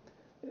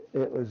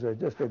it was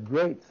just a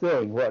great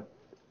thing what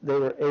they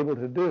were able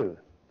to do.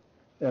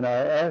 And I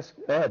asked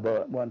Ub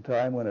one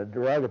time when a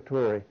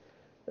derogatory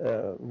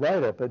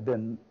write-up had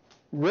been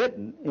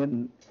written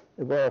in,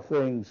 of all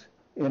things,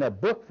 in a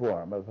book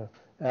form of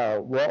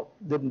how Walt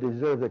didn't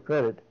deserve the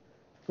credit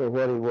for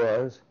what he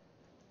was,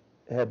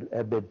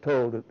 had been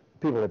told,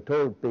 people had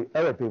told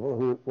other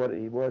people what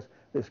he was,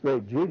 this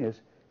great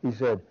genius. He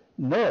said,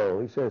 no,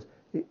 he says,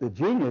 the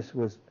genius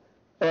was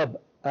Ub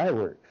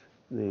Iwerks,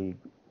 the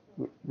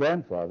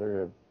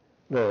grandfather of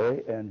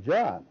Larry and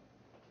John.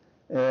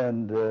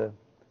 And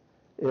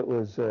it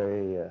was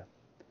a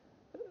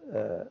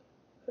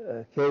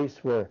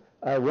case where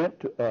I went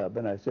to Ub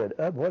and I said,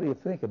 Ub, what do you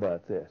think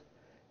about this?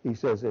 He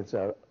says, it's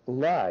a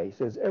lie. He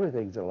says,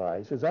 everything's a lie.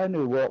 He says, I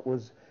knew Walt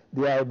was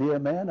the idea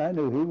man. I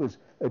knew he was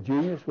a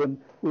genius when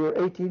we were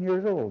 18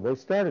 years old. They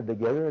started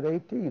together at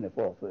 18, of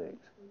all things.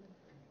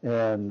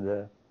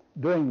 And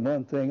doing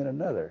one thing and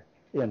another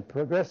in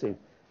progressive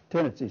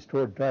tendencies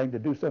toward trying to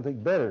do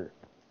something better.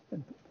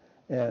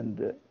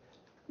 And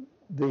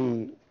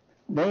the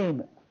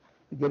name,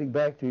 getting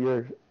back to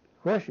your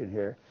question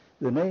here,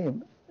 the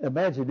name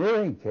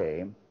Imagineering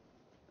came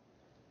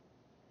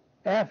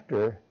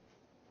after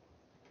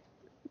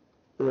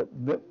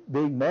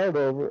being mulled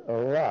over a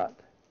lot,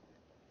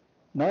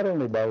 not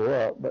only by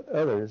Walt, but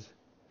others,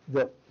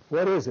 that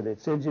what is it?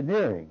 It's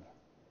engineering.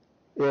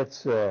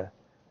 It's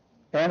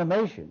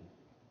animation.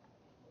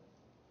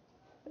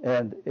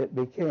 And it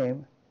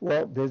became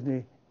Walt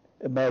Disney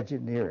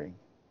Imagineering.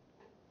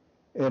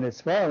 And it's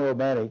far more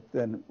romantic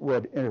than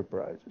WED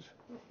Enterprises.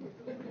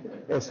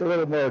 It's a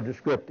little more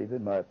descriptive,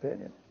 in my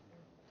opinion.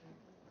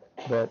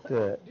 But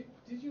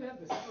did you have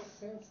the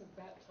sense at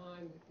that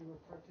time that you were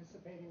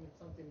participating in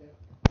something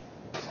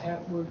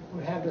that would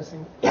have this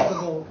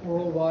incredible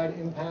worldwide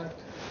impact?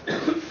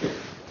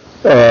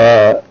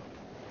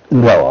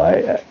 No,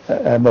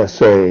 I must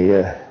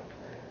say,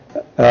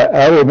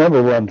 I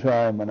remember one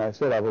time when I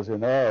said I was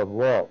in awe of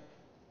Walt.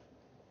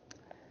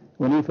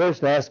 When he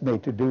first asked me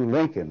to do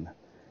Lincoln,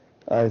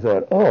 I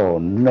thought, oh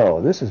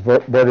no, this is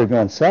bordering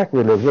on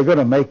sacrilege. We're going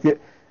to make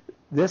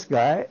this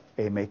guy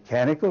a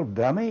mechanical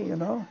dummy, you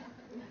know?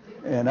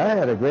 And I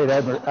had a great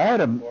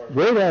admiration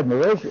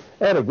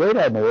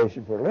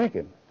for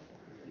Lincoln.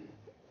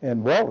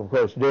 And Walt, of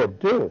course, did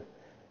too.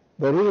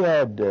 But he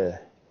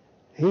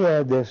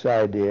had this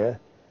idea.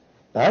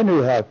 I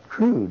knew how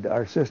crude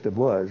our system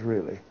was,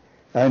 really.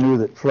 I knew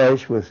that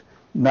flesh was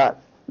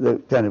not the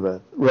kind of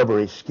a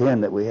rubbery skin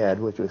that we had,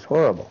 which was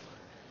horrible,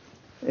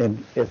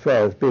 and as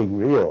far as being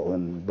real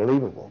and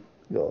believable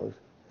goes.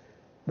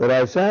 But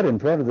I sat in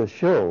front of the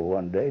show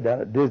one day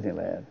down at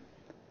Disneyland,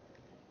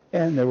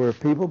 and there were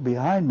people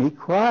behind me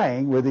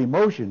crying with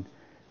emotion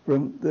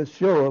from the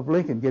show of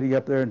Lincoln getting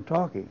up there and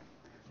talking.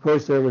 Of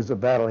course, there was the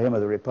Battle Hymn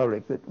of the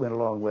Republic that went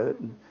along with it,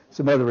 and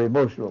some other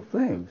emotional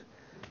things.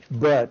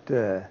 But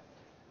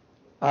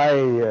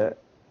I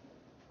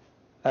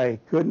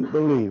couldn't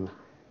believe,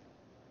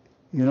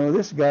 you know,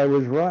 this guy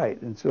was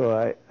right. And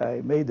so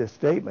I made the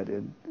statement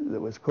that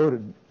was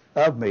quoted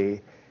of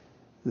me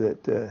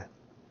that,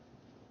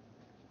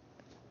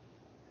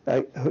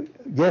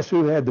 guess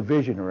who had the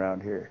vision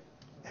around here?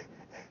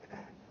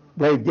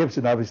 Blaine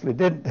Gibson obviously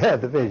didn't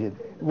have the vision.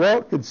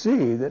 Walt could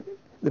see that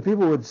the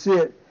people would see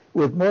it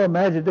with more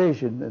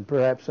imagination than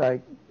perhaps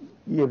I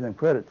give them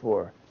credit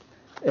for,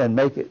 and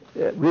make it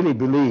really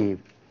believe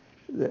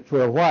that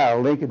for a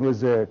while Lincoln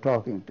was there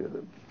talking to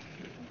them.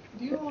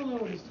 Do you all know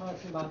what he's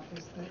talking about,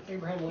 this, the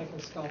Abraham Lincoln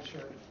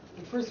sculpture?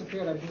 It first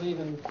appeared, I believe,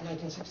 in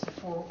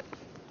 1964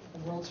 at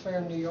the World's Fair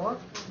in New York,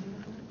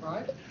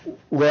 right?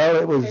 Well,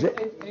 it was...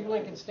 Abe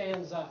Lincoln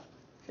stands up.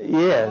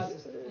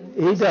 Yes,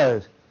 he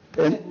does.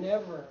 It had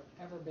never,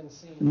 ever been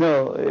seen.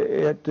 No,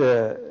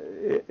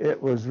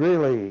 it was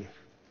really...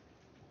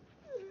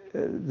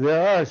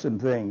 there are some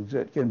things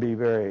that can be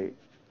very,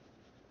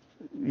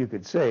 you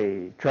could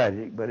say,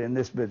 tragic, but in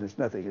this business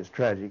nothing is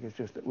tragic. It's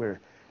just that we're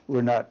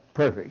not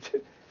perfect.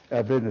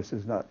 Our business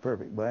is not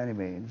perfect by any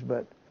means,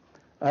 but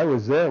I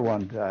was there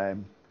one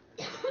time,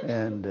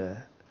 and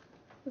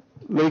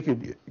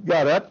Lincoln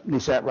got up and he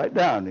sat right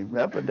down. He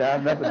went up and down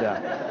and up and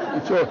down.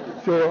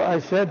 And so I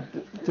said,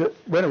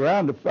 went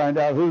around to find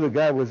out who the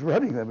guy was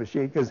running the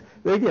machine, because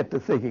they get to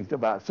thinking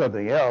about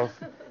something else,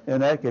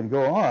 and that can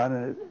go on,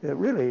 and it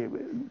really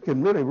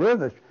can really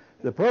ruin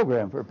the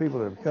program for people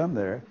that have come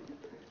there.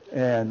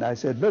 And I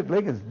said, look,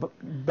 Lincoln's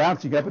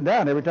bouncing up and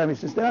down. Every time he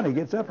sits down, he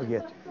gets up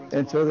again.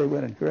 And so they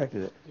went and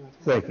corrected it.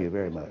 Thank you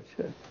very much.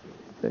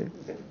 Mr.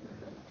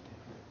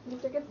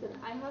 Gibson,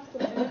 I have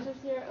some images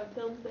here of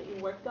films that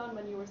you worked on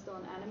when you were still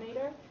an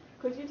animator.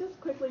 Could you just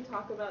quickly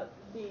talk about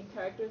the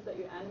characters that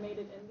you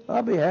animated in these?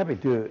 I'll be happy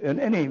to. And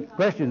any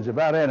questions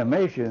about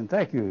animation,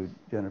 thank you,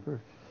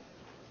 Jennifer.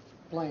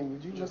 Blaine,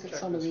 would you look at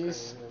some of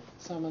these?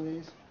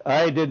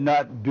 I did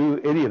not do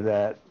any of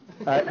that.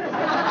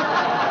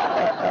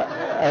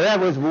 That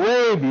was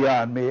way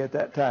beyond me at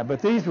that time.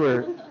 But these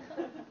were,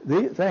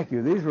 thank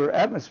you, these were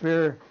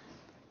atmosphere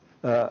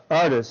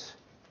artists.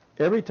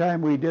 Every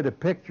time we did a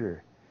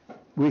picture,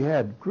 we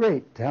had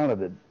great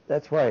talented,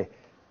 that's why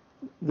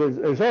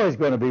there's always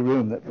going to be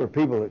room for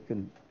people that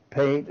can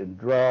paint and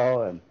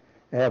draw and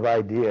have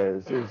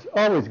ideas. There's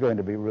always going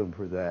to be room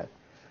for that.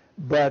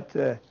 But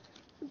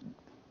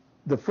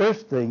the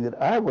first thing that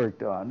I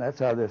worked on, that's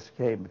how this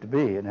came to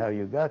be and how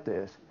you got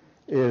this,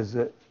 is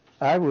that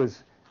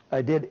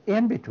I did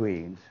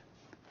in-betweens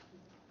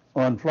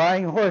on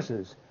flying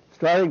horses,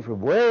 starting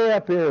from way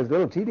up here as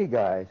little teeny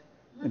guys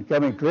and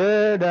coming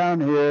clear down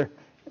here,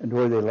 and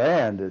where they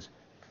land is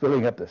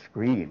filling up the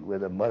screen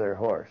with a mother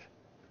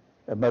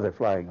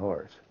flying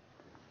horse,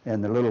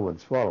 and the little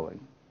ones following.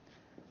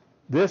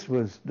 This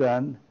was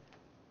done,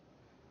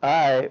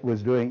 I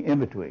was doing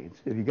in-betweens.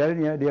 Have you got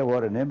any idea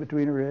what an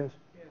in-betweener is?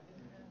 Yeah.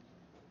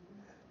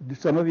 Do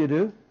some of you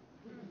do?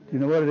 Do you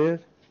know what it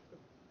is?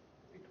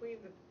 Between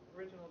the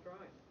original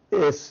drawings.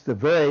 It's the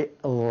very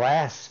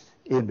last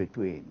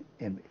in-between.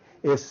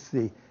 It's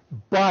the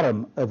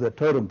bottom of the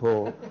totem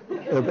pole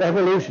of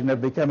evolution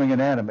of becoming an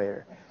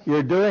animator.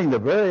 You're doing the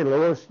very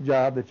lowest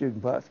job that you can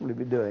possibly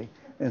be doing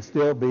and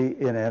still be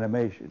in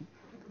animation.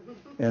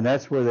 And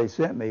that's where they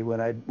sent me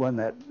when I won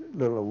that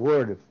little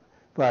award of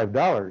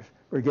 $5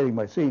 for getting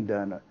my scene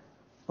done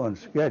on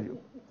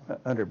schedule,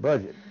 under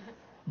budget.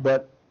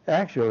 But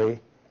actually,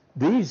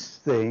 these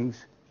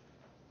things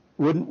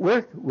wouldn't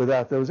work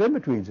without those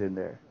in-betweens in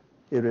there.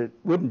 It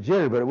wouldn't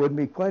jitter, but it wouldn't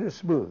be quite as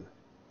smooth.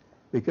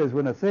 Because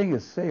when a thing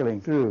is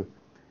sailing through,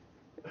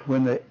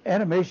 when the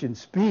animation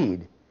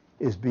speed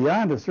is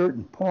beyond a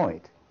certain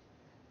point,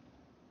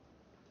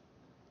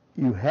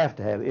 you have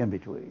to have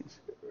in-betweens,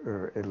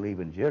 or it'll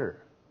even jitter.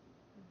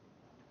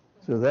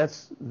 So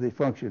that's the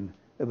function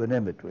of an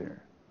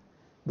in-betweener.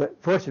 But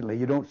fortunately,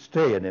 you don't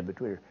stay an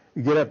in-betweener.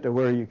 You get up to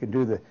where you can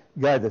do the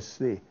guy that's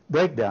the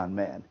breakdown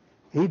man.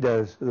 He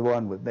does the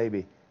one with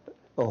maybe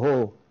a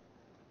whole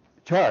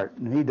chart,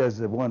 and he does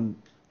the one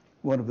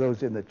of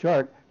those in the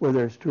chart where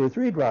there's 2 or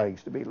 3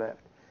 drawings to be left.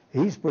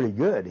 He's pretty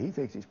good. He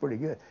thinks he's pretty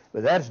good,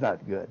 but that's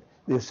not good.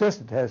 The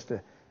assistant has to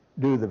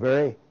do the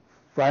very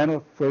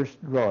final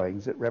first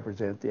drawings that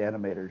represent the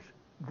animator's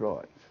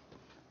drawings.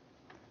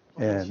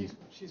 And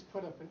she's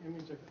put up an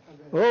image of it.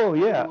 Oh,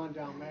 yeah.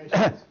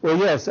 Well,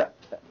 yes,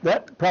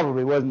 that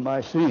probably wasn't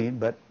my scene,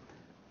 but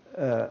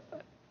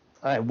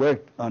I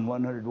worked on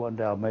 101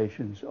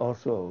 Dalmatians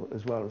also,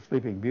 as well as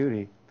Sleeping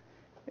Beauty,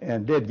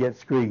 and did get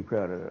screen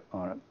credit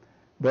on it.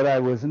 But I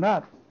was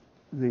not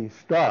the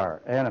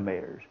star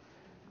animators.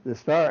 The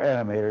star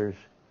animators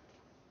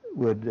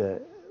would,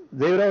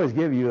 they would always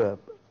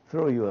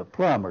throw you a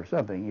plum or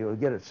something. You would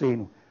get a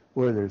scene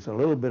where there's a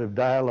little bit of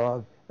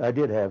dialogue. I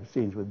did have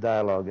scenes with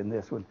dialogue in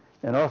this one,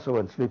 and also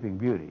in Sleeping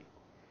Beauty.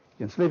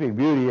 In Sleeping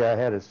Beauty, I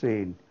had a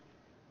scene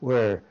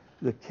where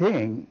the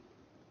king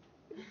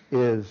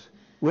is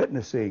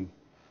witnessing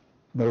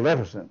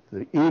Maleficent,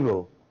 the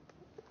evil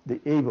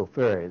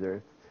fairy.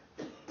 There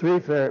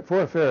are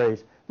 4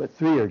 fairies, but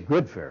 3 are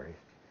good fairies,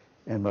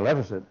 and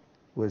Maleficent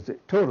was the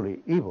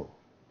totally evil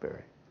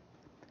fairy.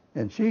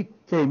 And she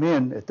came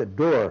in at the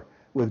door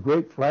with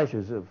great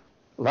flashes of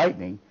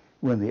lightning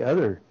when the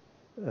other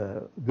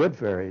good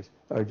fairies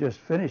are just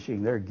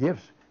finishing their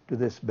gifts to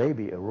this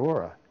baby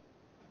Aurora.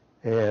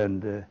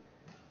 And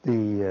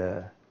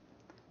the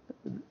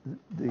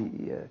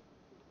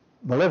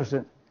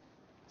Maleficent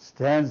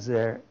stands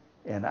there,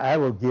 and I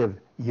will give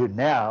you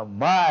now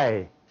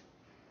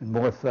and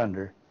more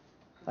thunder,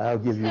 I'll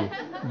give you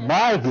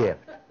my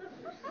gift.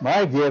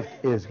 My gift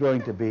is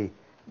going to be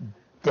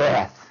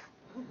death.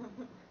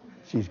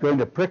 she's going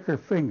to prick her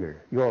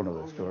finger. You all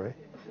know the story.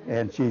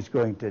 And she's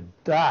going to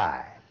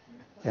die.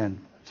 And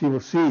she will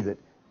see that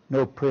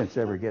no prince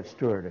ever gets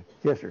to her to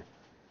kiss her,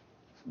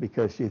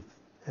 because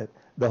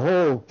the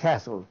whole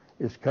castle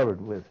is covered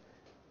with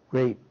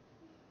great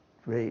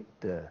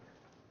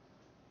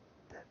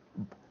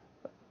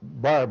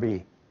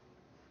Barbie,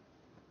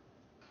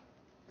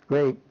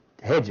 great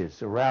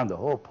hedges around the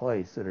whole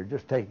place that are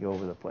just taking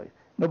over the place.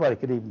 Nobody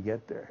could even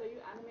get there. So you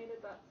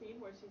animated that scene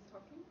where she's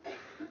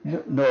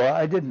talking? No,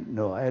 I didn't.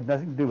 No, I had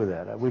nothing to do with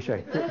that. I wish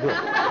I could.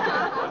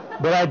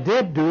 But I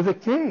did do the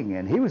king,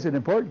 and he was an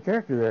important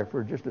character there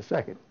for just a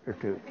second or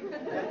two.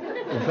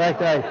 In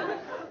fact,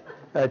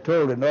 I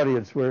told an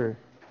audience where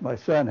my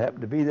son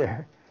happened to be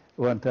there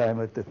one time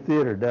at the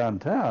theater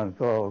downtown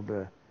called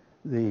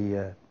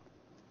the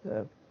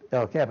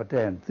El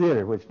Capitan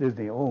Theater, which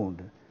Disney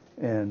owned,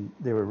 and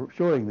they were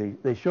showing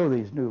they show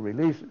these new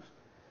releases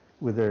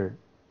with their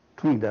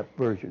cleaned up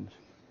versions.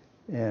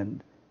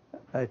 And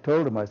I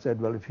told him, I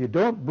said, well, if you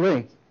don't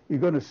blink, you're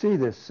going to see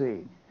this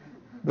scene.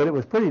 But it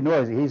was pretty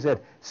noisy. He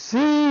said,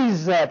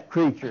 seize that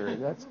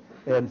creature.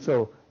 And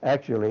so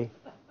actually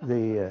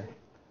the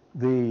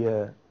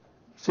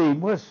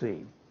scene was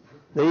seen.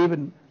 They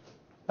even,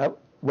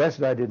 Wes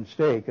and I didn't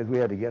stay because we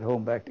had to get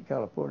home back to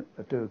California,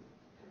 to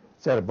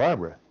Santa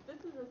Barbara. This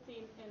is a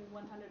scene in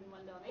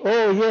 101 Dalmatians.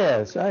 Oh,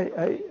 yes.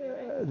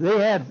 They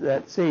had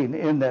that scene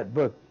in that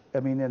book,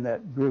 in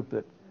that group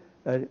that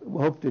I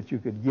hoped that you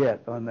could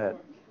get on that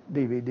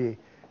DVD.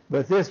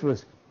 But this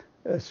was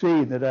a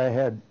scene that I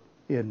had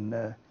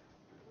in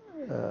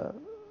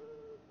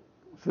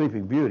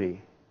Sleeping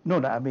Beauty. No,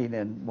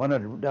 in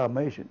 100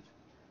 Dalmatians,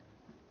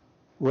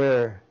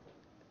 where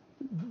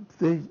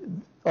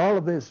all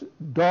of these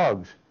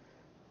dogs,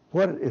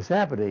 what is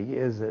happening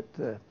is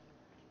that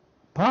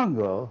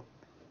Pongo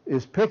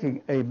is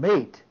picking a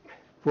mate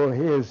for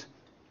his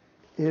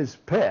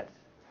pet,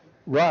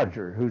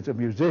 Roger, who's a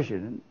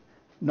musician,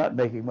 not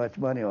making much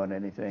money on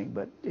anything,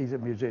 but he's a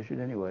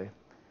musician anyway.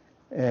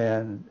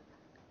 And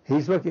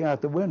he's looking out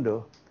the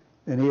window,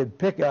 and he'd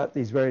pick out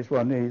these various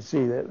ones, and he'd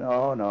see that,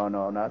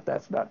 no,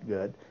 that's not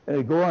good. And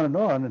it'd go on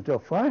until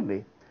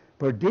finally,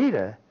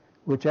 Perdita,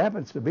 which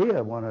happens to be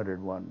a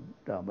 101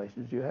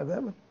 Dalmatians. Do you have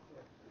that one?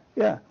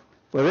 Yeah.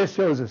 Well, this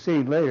shows a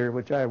scene later,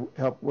 which I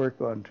helped work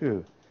on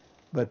too.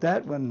 But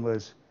that one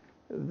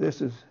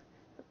this is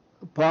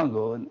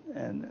Pongo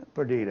and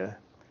Perdita,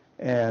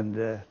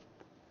 and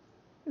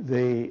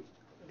he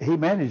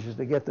manages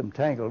to get them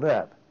tangled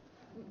up,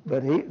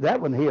 but that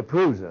one he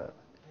approves of,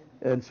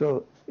 and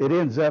so it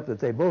ends up that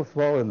they both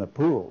fall in the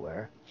pool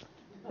there.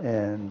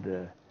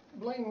 And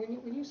Blaine,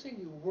 when you say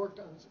you worked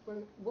on this,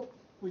 what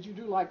would you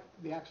do, like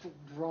the actual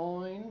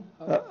drawing?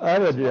 I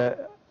would.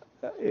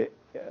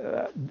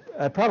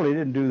 I probably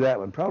didn't do that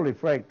one. Probably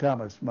Frank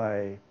Thomas,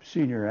 my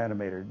senior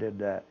animator, did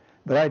that.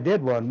 But I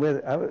did one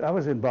with. I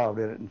was involved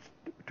in it in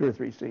 2 or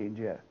 3 scenes.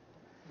 Yeah.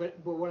 But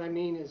what I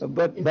mean is.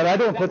 But I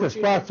don't put the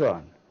spots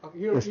on.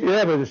 You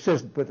have an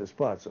assistant put the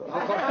spots on.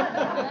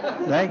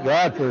 Thank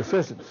God for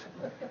assistants.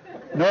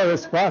 No, the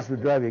spots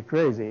would drive you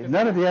crazy.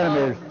 None of the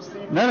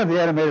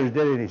animators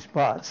did any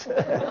spots.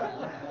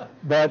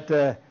 But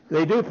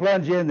they do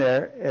plunge in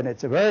there, and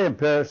it's a very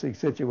embarrassing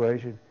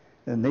situation,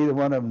 and neither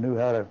one of them knew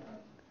how to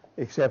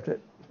accept it.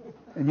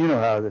 And you know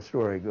how the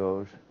story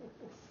goes.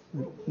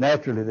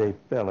 Naturally, they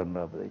fell in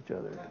love with each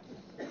other.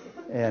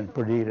 And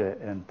Perdita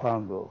and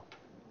Pongo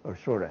are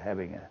sort of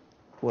having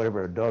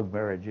whatever a dog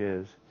marriage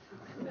is.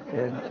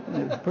 And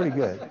it's pretty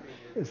good.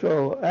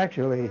 So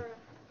actually,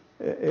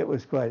 it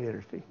was quite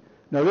interesting.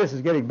 Now, this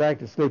is getting back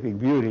to Sleeping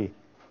Beauty.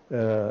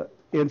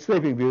 In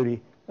Sleeping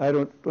Beauty, I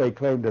don't lay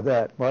claim to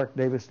that. Mark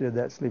Davis did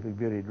that Sleeping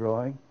Beauty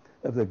drawing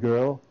of the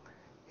girl.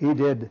 He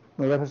did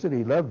Maleficent.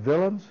 He loved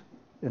villains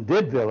and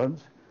did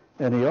villains,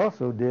 and he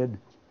also did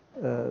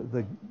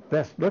the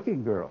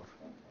best-looking girls.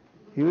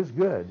 He was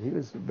good. He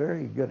was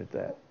very good at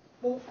that.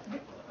 Well,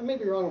 I may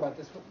be wrong about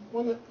this, but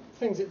one of the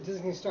things that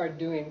Disney started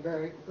doing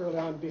very early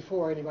on,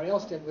 before anybody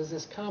else did, was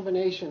this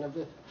combination of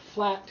the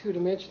flat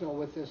two-dimensional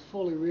with this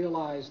fully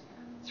realized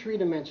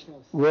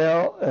three-dimensional.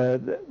 Well,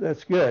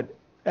 that's good.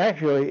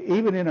 Actually,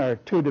 even in our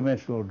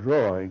two-dimensional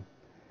drawing,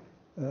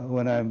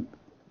 when I'm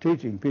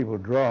teaching people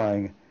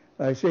drawing,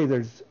 I say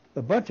there's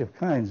a bunch of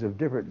kinds of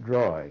different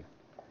drawing.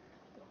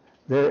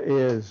 There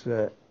is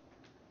a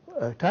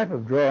type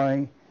of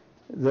drawing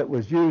that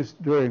was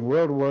used during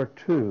World War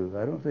II.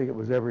 I don't think it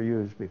was ever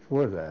used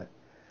before that,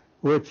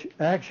 which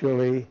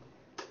actually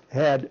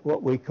had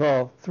what we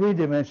call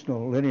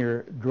three-dimensional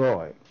linear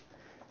drawing.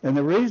 And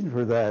the reason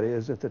for that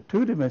is that the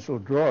two-dimensional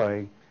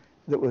drawing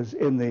that was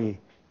in the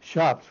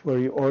shops where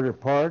you order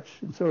parts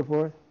and so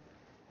forth,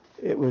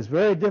 it was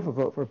very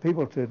difficult for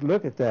people to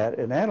look at that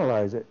and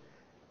analyze it,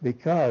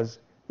 because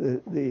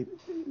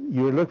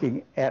you're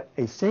looking at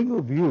a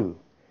single view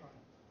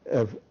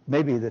of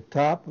maybe the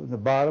top and the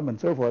bottom and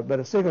so forth, but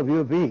a single view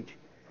of each.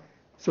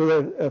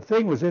 So a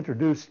thing was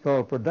introduced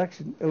called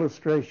production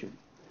illustration.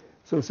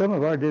 So some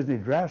of our Disney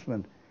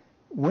draftsmen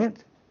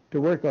went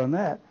to work on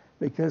that,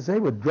 because they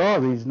would draw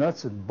these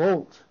nuts and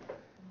bolts,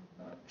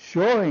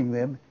 showing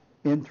them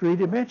in 3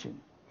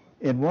 dimensions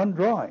in one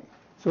drawing,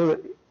 so that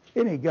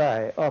any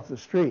guy off the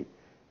street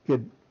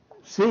could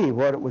see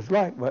what it was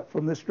like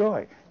from this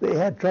drawing. They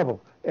had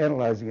trouble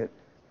analyzing it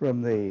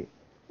from the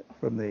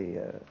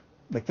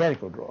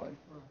mechanical drawing.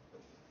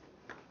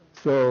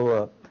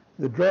 So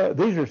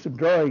these are some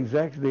drawings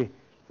actually.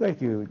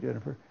 Thank you,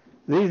 Jennifer.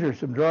 These are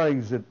some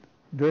drawings that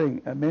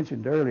I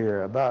mentioned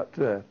earlier about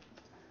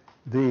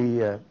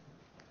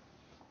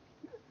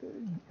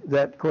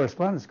that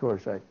correspondence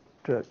course I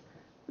took.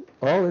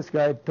 All this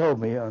guy told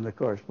me on the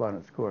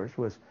correspondence course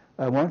was,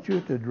 I want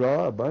you to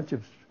draw a bunch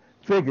of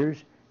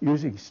figures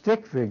using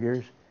stick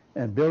figures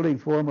and building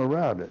form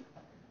around it.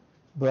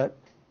 But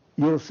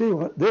you'll see,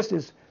 this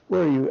is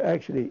where you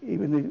actually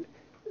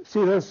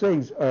see those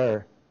things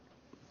are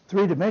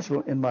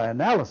 3-dimensional in my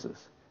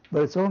analysis,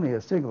 but it's only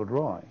a single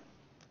drawing.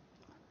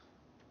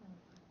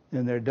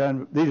 And they're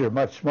done, these are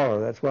much smaller,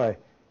 that's why,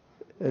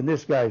 and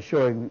this guy's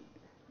showing,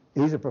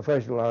 he's a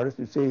professional artist,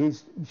 you see,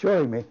 he's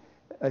showing me,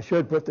 I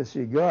should put the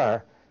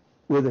cigar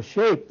with a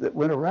shape that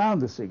went around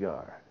the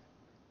cigar.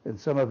 And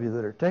some of you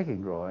that are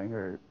taking drawing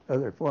or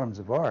other forms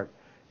of art,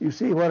 you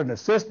see what an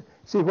assistant,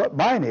 see what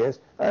mine is,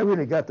 I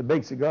really got the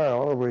big cigar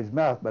all over his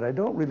mouth, but I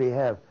don't really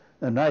have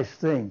a nice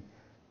thing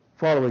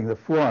following the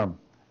form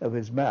of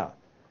his mouth.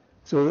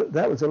 So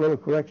that was a little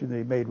correction that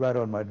he made right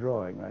on my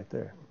drawing right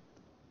there.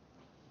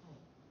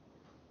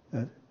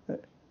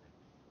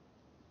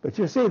 But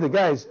you see the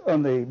guys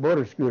on the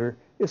motor scooter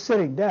is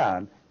sitting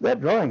down. That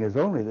drawing is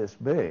only this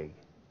big.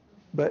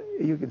 But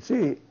you can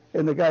see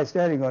in the guy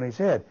standing on his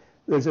head,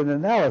 there's an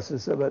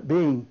analysis of it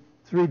being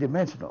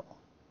 3-dimensional.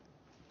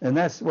 And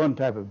that's one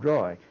type of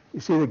drawing.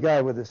 You see the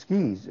guy with the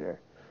skis there.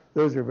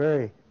 Those are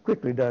very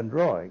quickly done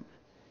drawings.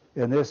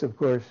 And this, of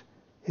course,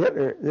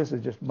 Hitler, this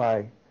is just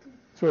my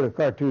sort of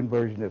cartoon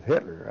version of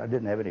Hitler. I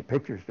didn't have any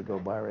pictures to go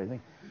by or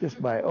anything, just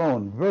my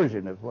own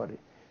version of what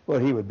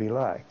he would be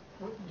like.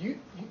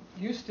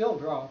 You still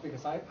draw,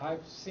 because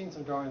I've seen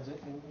some drawings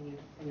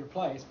in your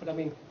place, but I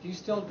mean, do you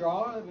still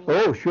draw? I mean,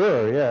 oh,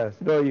 sure, yeah.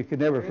 No, you can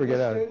never forget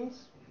how.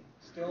 Students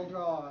still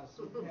draw.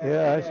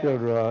 Yeah, I still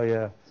draw,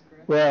 yeah.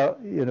 Well,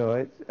 you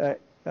know,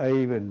 I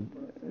even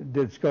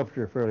did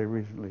sculpture fairly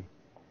recently.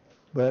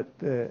 But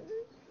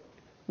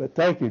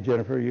thank you,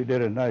 Jennifer. You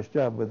did a nice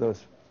job with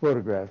those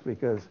photographs,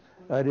 because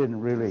I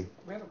didn't really.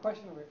 We have a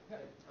question over here.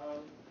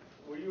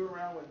 Were you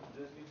around when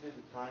Disney did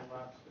the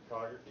time-lapse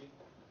photography?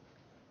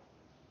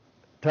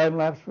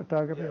 Time-lapse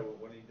photography? Yeah,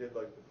 when he did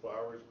like the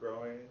flowers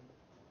growing.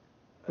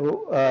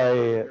 Oh,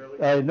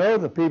 I know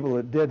the people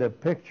that did a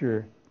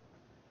picture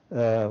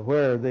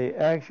where they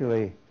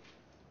actually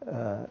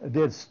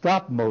did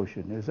stop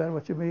motion. Is that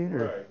what you mean?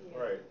 Or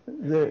Right.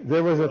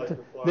 There was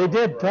they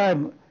did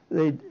time.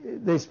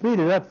 They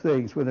speeded up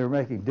things when they were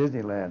making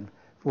Disneyland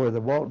for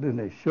the Walt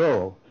Disney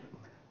show,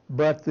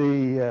 but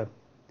they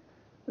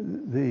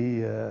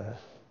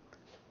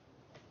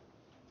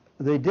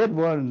did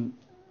one.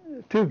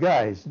 2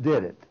 guys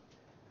did it,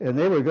 and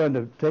they were going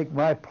to take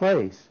my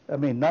place. I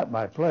mean, not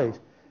my place.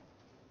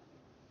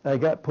 I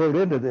got pulled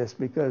into this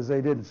because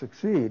they didn't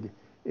succeed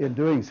in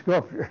doing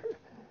sculpture.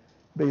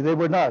 They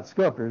were not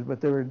sculptors, but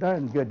they were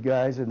darn good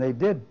guys, and they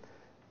did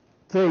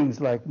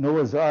things like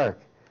Noah's Ark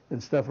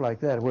and stuff like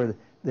that, where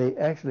they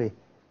actually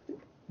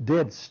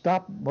did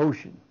stop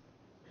motion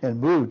and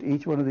moved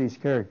each one of these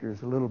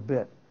characters a little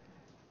bit.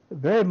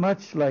 Very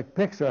much like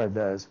Pixar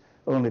does,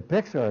 only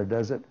Pixar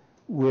does it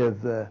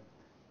with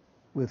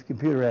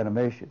computer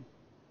animation.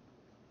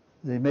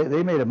 They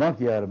made a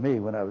monkey out of me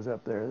when I was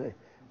up there.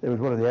 There was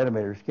one of the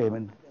animators came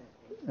in.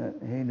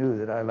 He knew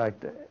that I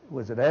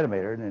was an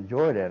animator and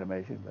enjoyed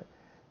animation, but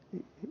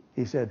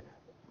he said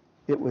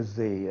it was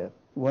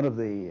one of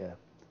the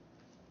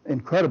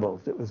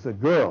Incredibles. It was the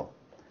girl,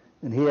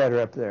 and he had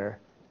her up there,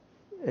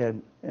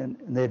 and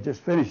they had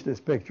just finished this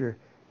picture,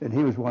 and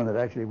he was one that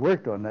actually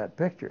worked on that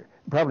picture.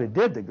 Probably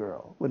did the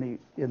girl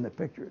in the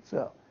picture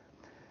itself.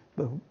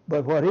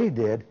 But what he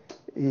did,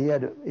 he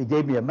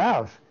gave me a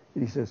mouse,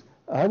 and he says,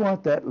 I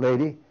want that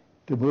lady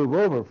to move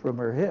over from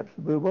her hips,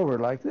 move over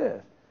like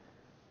this.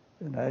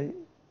 And I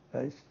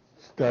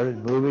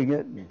started moving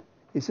it, and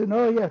he said,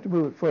 no, you have to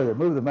move it further,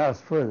 move the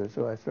mouse further.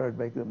 So I started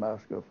making the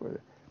mouse go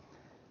further.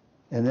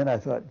 And then I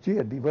thought, gee,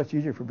 it'd be much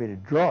easier for me to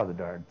draw the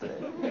darn thing.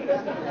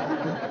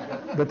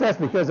 But that's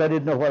because I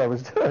didn't know what I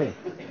was doing.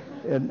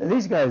 And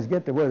these guys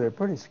get to where they're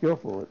pretty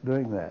skillful at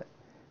doing that.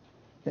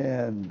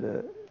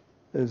 And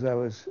as I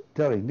was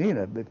telling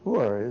Nina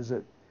before, is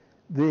that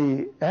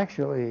the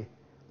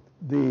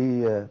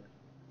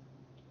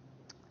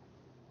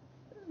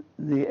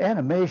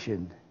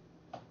animation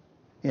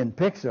in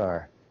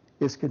Pixar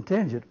is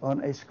contingent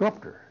on a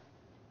sculptor.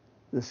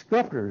 The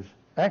sculptors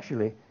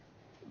actually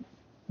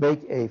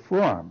make a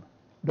form.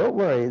 Don't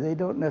worry, they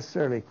don't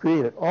necessarily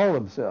create it all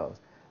themselves.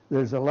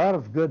 There's a lot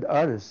of good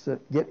artists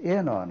that get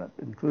in on it,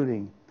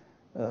 including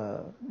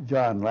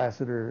John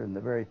Lasseter and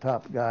the very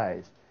top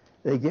guys.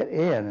 They get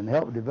in and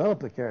help develop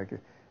the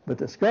character. But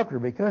the sculptor,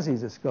 because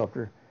he's a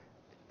sculptor,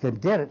 can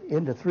get it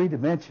into 3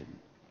 dimensions.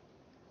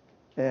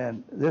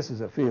 And this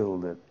is a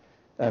field that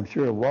I'm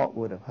sure Walt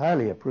would have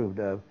highly approved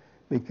of,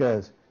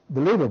 because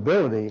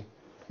believability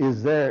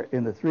is there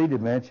in the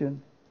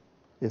 3-dimension.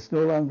 It's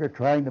no longer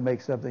trying to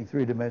make something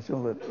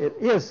 3-dimensional. It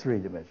is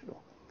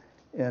 3-dimensional.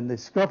 And the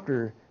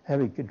sculptor,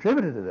 having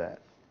contributed to that,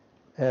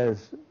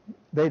 has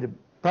made it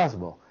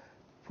possible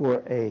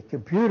for a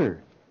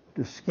computer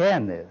to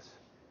scan this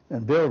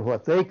and build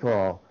what they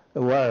call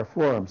the wire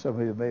form. Some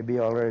of you may be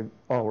already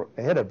all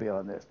ahead of me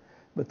on this.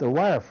 But the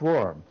wire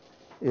form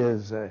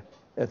is a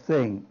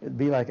thing. It'd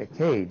be like a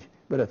cage,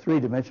 but a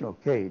 3-dimensional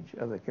cage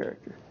of the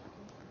character.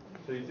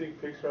 So you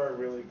think Pixar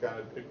really kind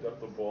of picked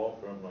up the ball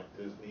from like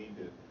Disney?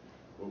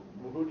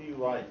 Who do you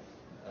like?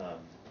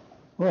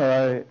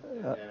 Well,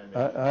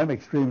 I'm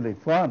extremely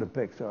fond of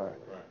Pixar.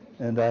 Right.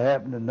 And I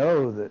happen to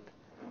know that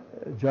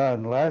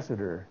John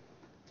Lasseter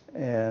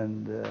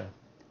and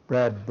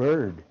Brad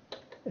Bird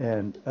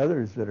and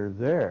others that are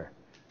there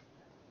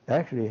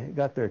actually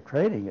got their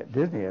training at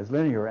Disney as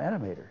linear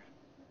animators.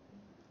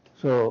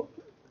 So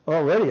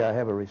already I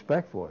have a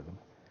respect for them.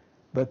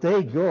 But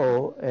they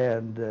go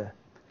and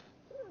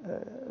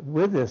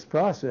with this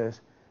process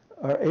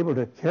are able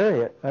to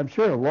carry it. I'm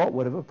sure Walt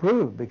would have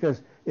approved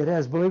because it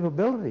has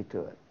believability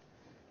to it.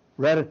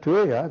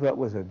 Ratatouille, I thought,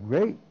 was a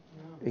great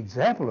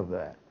example of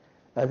that.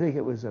 I think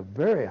it was a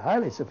very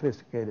highly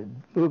sophisticated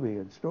movie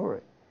and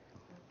story.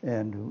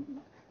 And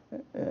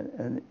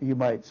you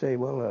might say,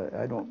 well,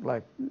 I don't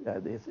like,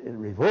 it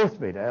revolts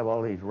me to have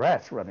all these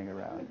rats running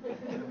around.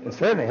 And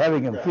certainly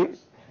having them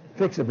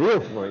fix a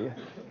meal for you.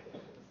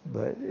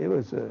 But it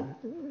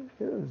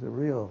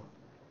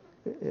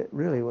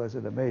really was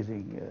an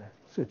amazing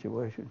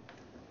situation.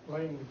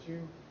 Blaine, would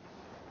you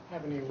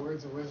have any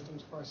words of wisdom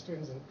for our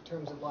students in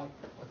terms of like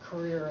a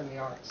career in the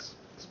arts,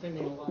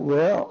 spending a lot of time?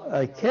 Well,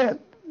 I can't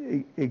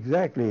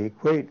exactly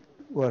equate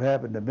what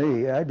happened to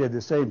me. I did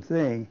the same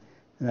thing,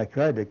 and I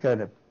tried to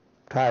kind of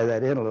tie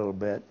that in a little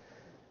bit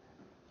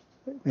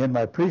in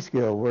my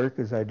prescale work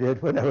as I did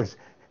when I was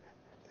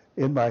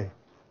in my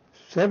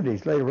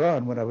 70s later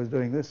on when I was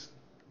doing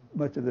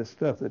much of this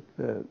stuff that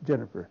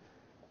Jennifer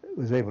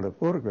was able to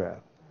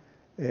photograph.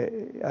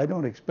 I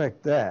don't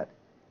expect that,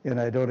 and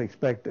I don't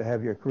expect to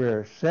have your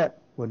career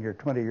set when you're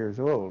 20 years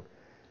old.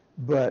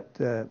 But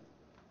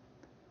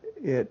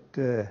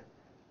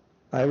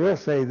I will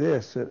say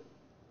this, that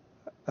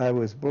I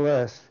was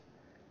blessed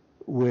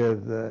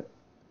with the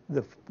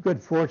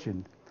good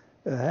fortune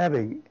of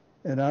having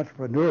an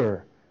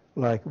entrepreneur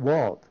like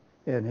Walt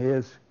and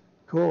his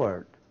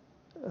cohort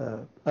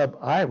of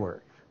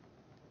iWorks,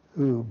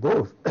 who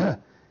both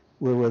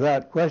were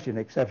without question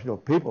exceptional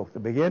people to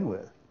begin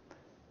with.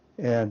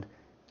 And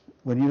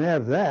when you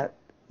have that,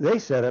 they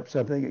set up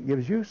something that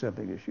gives you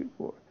something to shoot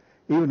for.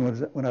 Even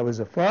when I was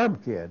a farm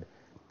kid,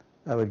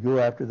 I would go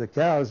after the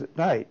cows at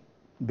night,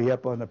 be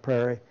up on the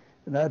prairie,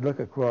 and I'd look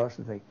across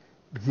and think,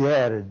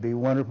 yeah, it'd be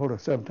wonderful to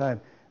sometime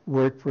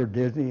work for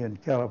Disney in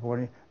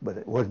California, but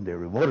it wasn't the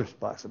remotest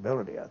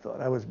possibility, I thought.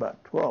 I was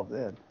about 12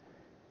 then.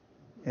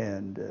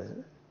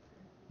 And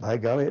by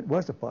golly, it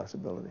was a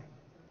possibility.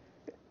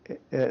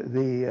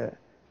 The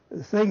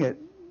thing that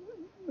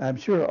I'm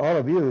sure all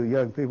of you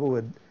young people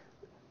would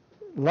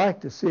like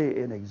to see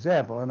an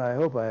example, and I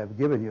hope I have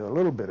given you a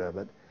little bit of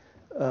it,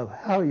 of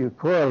how you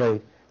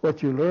correlate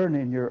what you learn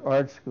in your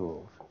art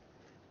schools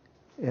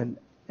and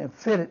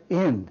fit it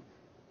in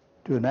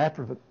to an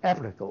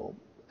applicable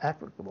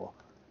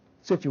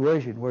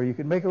situation where you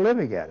can make a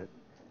living at it.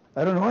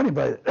 I don't know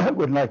anybody that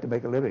wouldn't like to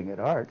make a living at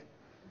art,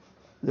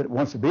 that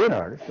wants to be an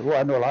artist. Well,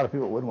 I know a lot of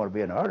people wouldn't want to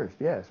be an artist,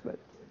 yes, but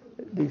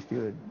at least you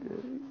would,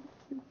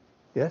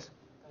 yes?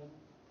 When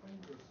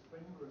you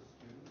were a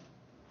student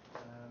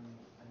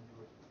and you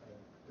were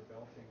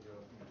developing your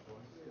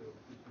drawing skills,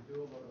 did you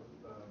do a lot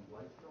of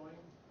light drawing,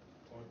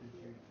 or did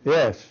you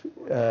Yes. do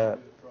it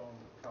from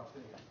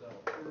cartooning itself?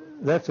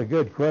 That's a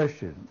good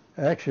question.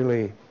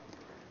 Actually,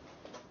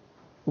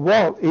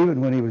 Walt,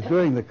 even when he was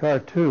doing the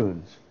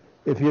cartoons,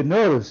 if you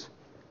notice,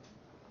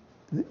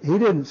 he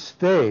didn't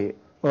stay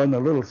on the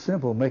little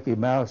simple Mickey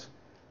Mouse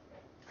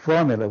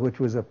formula, which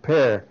was a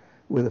pear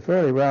with a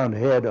fairly round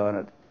head on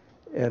it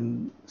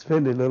and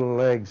spindly little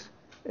legs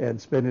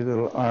and spindly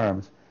little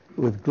arms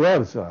with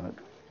gloves on it.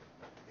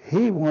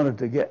 He wanted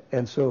to get,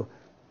 and so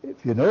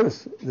if you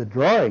notice the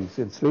drawings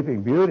in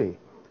Sleeping Beauty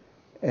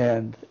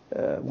and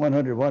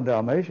 101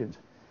 Dalmatians,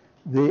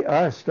 they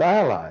are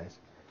stylized,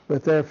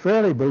 but they're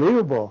fairly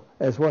believable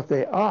as what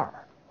they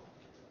are.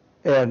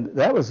 And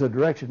that was the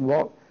direction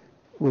Walt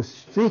was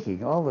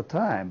seeking all the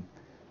time,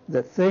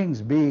 that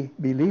things be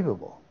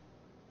believable.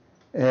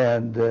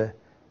 And the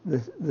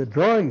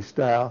drawing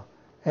style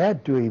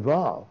had to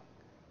evolve.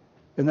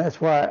 And that's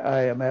why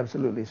I am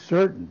absolutely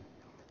certain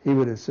he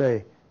would have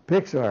said,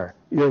 Pixar,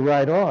 you're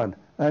right on.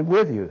 I'm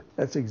with you.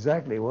 That's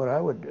exactly what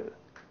I would do,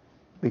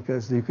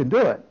 because you can do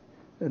it.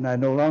 And I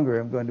no longer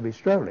am going to be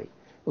struggling.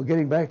 Well,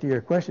 getting back to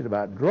your question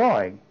about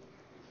drawing,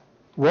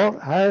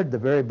 Walt hired the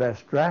very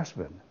best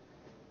draftsmen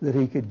that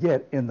he could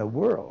get in the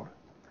world.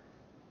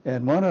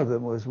 And one of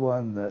them was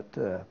one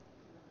that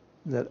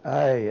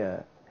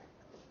I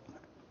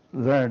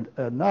learned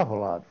an awful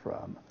lot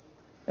from.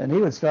 And he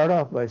would start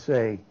off by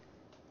saying,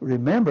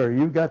 remember,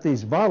 you've got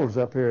these models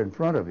up here in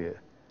front of you.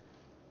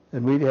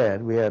 And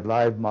we had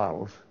live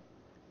models,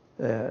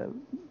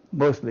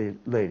 mostly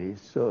ladies,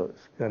 so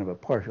it's kind of a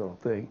partial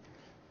thing.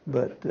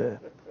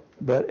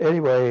 But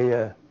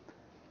anyway,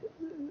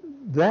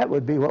 that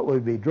would be what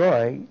we'd be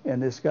drawing,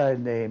 and this guy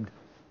named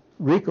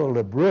Rico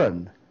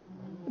Lebrun,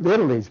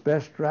 Italy's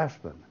best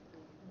draftsman,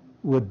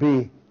 would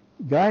be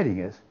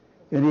guiding us,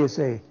 and he'd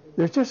say,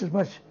 there's just as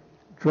much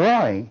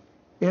drawing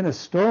in a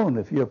stone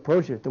if you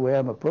approach it the way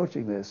I'm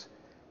approaching this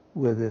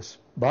with this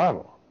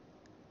bottle.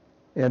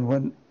 And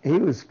when he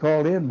was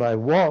called in by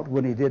Walt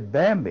when he did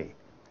Bambi,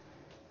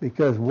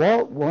 because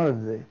Walt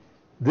wanted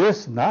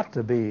this not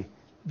to be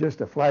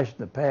just a flash in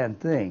the pan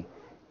thing.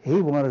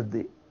 He wanted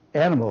the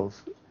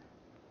animals,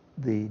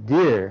 the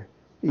deer,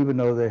 even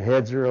though their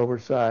heads are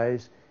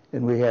oversized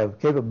and we have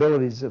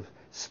capabilities of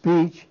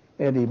speech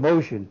and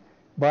emotion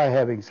by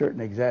having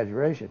certain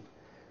exaggeration.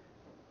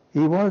 He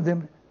wanted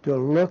them to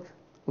look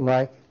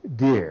like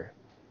deer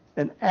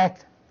and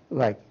act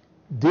like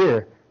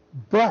deer,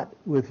 but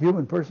with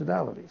human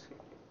personalities.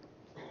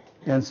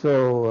 And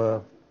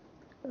so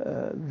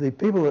the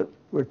people that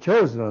were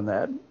chosen on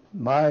that,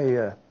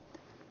 my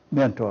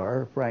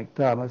mentor, Frank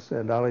Thomas,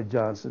 and Ollie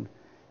Johnson,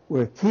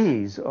 were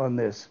keys on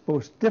this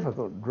most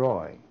difficult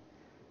drawing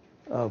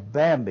of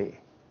Bambi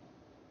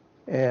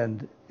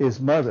and his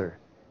mother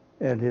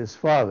and his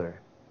father,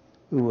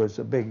 who was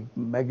a big,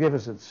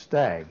 magnificent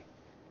stag.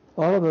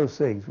 All of those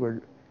things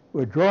were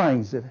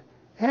drawings that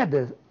had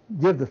to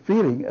give the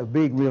feeling of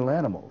being real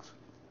animals.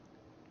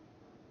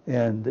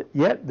 And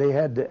yet they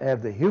had to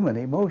have the human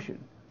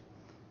emotion.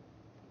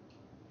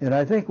 And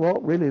I think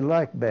Walt really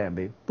liked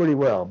Bambi pretty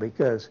well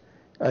because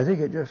I think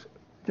it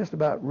just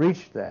about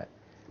reached that.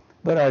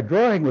 But our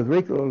drawing with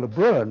Rico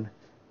Lebrun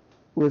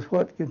was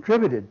what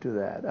contributed to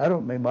that. I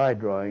don't mean my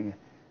drawing.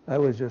 I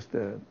was just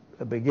a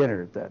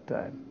beginner at that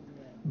time.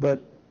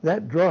 But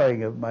that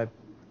drawing of my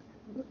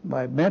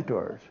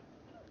mentors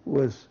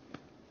was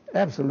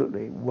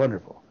absolutely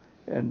wonderful.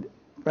 And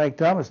Frank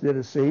Thomas did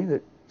a scene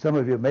that some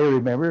of you may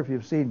remember if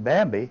you've seen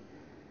Bambi,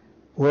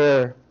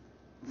 where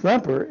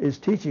Thumper is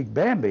teaching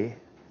Bambi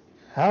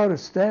how to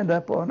stand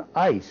up on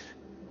ice.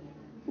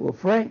 Well,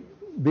 Frank,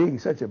 being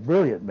such a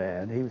brilliant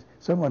man,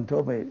 someone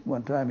told me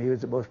one time he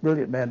was the most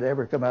brilliant man to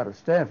ever come out of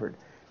Stanford.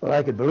 Well,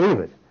 I could believe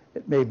it.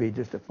 It may be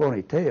just a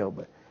phony tale,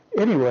 but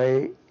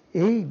anyway,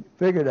 he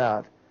figured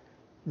out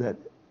that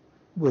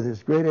with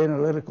his great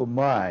analytical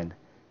mind,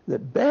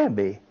 that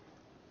Bambi,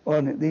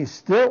 on these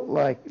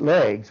stilt-like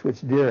legs,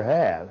 which deer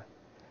have,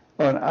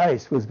 on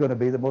ice was going to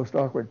be the most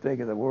awkward thing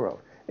in the world.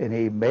 And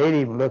he made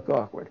him look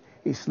awkward.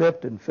 He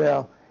slipped and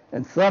fell,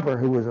 and Thumper,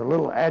 who was a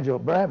little agile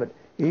rabbit,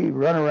 he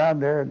run around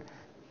there and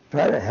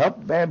try to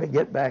help Bambi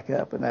get back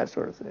up and that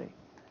sort of thing.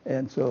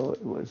 And so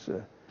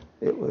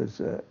it was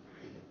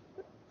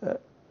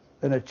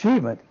an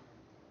achievement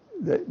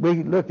that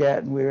we look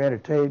at and we're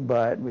entertained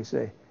by it and we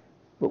say,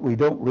 but we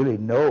don't really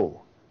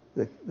know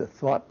the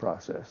thought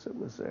process that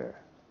was there.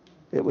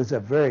 It was a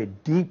very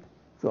deep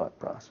thought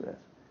process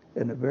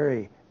and a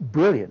very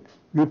brilliant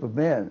group of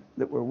men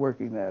that were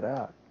working that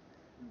out,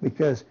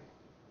 because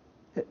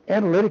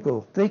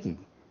analytical thinking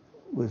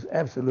was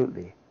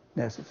absolutely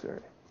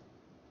necessary.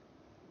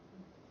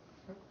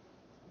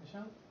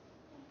 Michelle?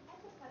 I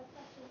just had a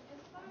question.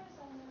 As far as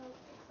I know,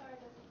 Pixar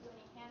doesn't do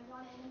any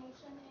hand-drawn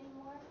animation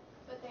anymore,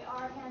 but they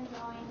are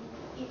hand-drawing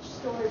each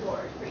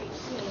storyboard for each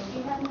scene. Do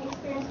you have any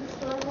experience with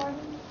storyboarding?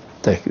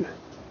 Thank you.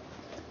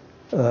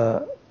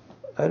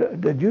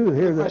 Did you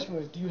hear The that? question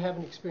was, do you have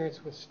any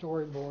experience with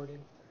storyboarding?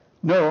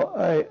 No,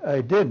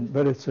 I didn't,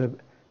 but it's a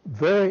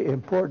very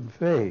important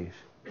phase.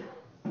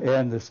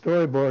 And the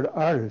storyboard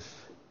artists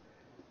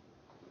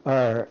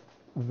are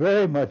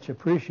very much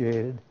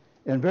appreciated,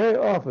 and very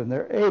often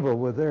they're able,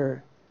 with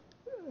their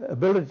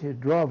ability to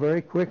draw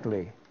very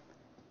quickly,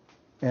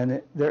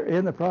 and they're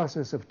in the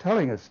process of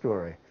telling a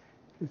story.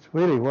 It's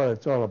really what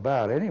it's all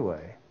about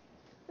anyway.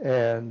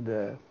 And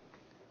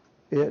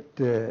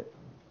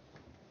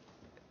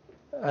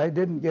I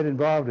didn't get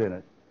involved in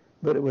it,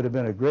 but it would have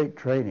been a great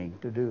training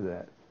to do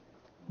that,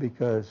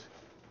 because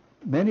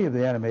many of the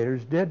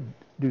animators did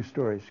do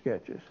story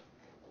sketches,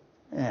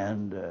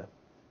 and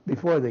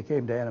before they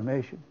came to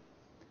animation.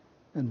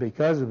 And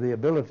because of the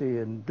ability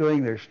in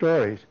doing their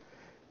stories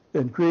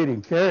and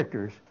creating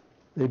characters,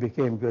 they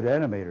became good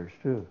animators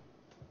too.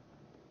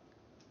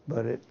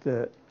 But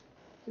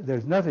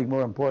there's nothing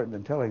more important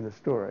than telling the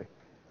story.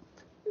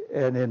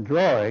 And in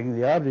drawing,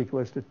 the object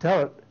was to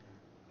tell it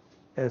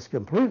as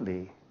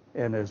completely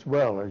and as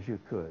well as you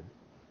could.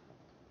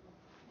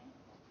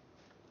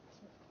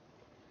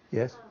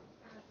 Yes?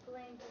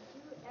 Blaine, did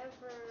you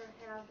ever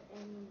have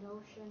any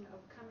notion of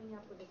coming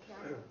up with a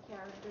cast of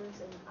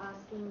characters and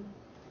asking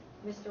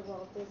Mr.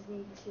 Walt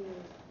Disney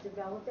to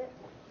develop it?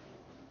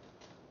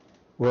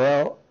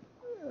 Well,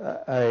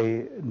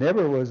 I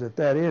never was at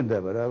that end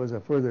of it. I was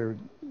a further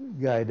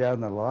guy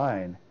down the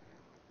line.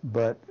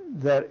 But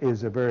that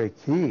is a very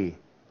key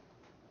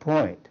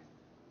point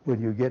when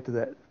you get to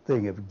that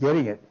thing of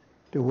getting it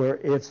to where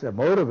it's a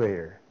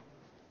motivator.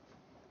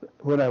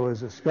 When I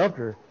was a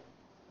sculptor,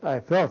 I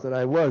felt that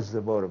I was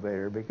the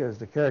motivator because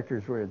the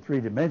characters were in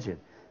 3 dimension.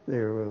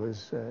 There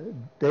was,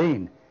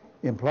 Dane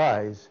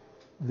implies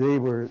they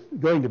were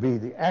going to be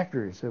the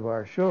actors of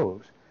our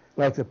shows,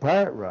 like the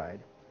Pirate Ride.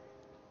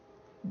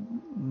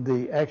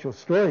 The actual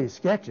story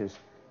sketches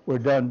were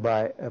done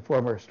by a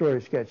former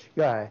story sketch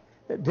guy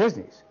at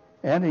Disney's,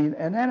 and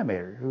an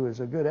animator who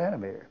is a good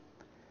animator.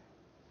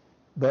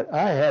 But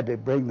I had to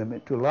bring them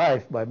to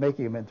life by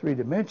making them in 3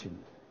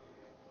 dimensions.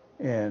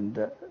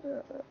 And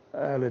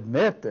I'll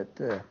admit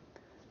that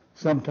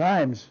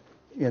sometimes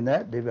in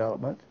that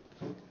development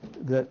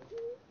that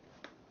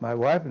my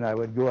wife and I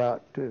would go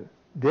out to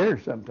dinner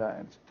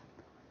sometimes,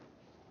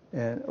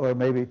 or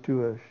maybe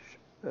to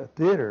a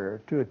theater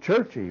or to a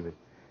church even,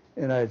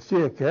 and I'd see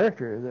a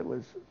character that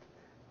was,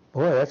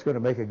 boy, that's going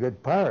to make a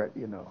good pirate,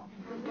 you know.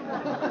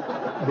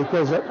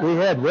 Because we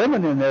had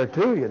women in there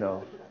too, you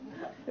know.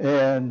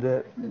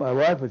 And my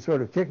wife would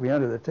sort of kick me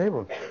under the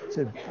table and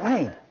said,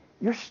 Blaine,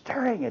 you're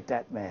staring at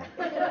that man.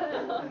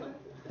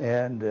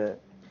 And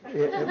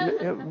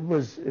it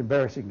was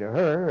embarrassing to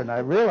her, and I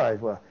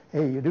realized, well,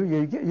 hey, you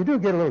do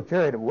get a little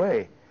carried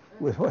away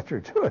with what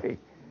you're doing.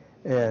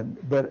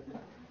 But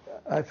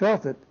I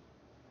felt that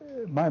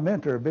my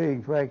mentor,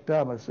 being Frank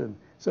Thomas and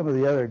some of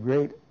the other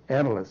great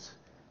analysts,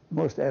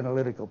 most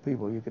analytical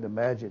people you can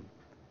imagine,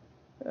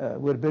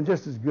 would have been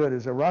just as good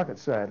as a rocket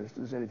scientist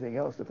as anything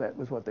else, if that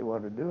was what they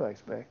wanted to do, I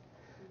expect.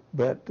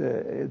 But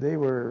they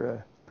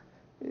were,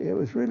 it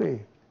was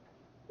really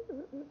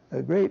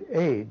a great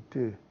aid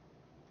to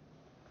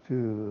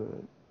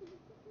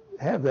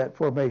have that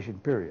formation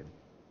period.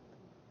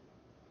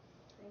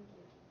 Thank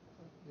you.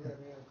 Do you have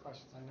any other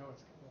questions? I know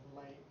it's getting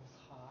late, it's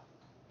hot.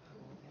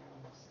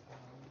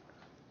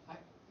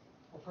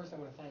 Well, first I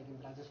want to thank you,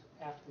 but I just,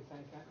 after we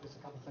thank that, there's a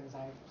couple things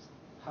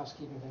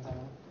housekeeping things I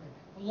want to bring.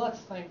 But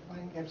let's thank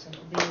Blaine Gibson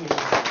for being here.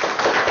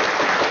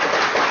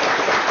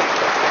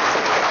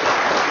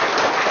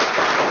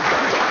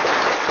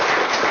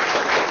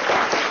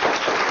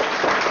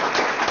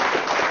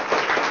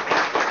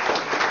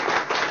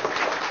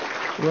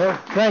 Well,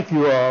 thank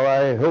you all.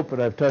 I hope that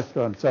I've touched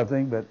on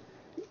something, but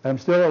I'm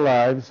still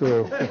alive,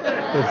 so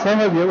if some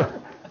of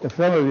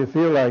you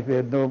feel like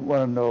they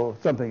want to know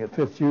something that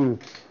fits you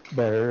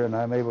better, and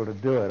I'm able to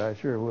do it, I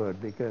sure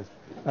would, because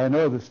I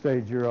know the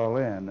stage you're all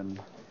in,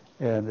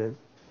 and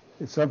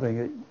it's something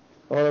that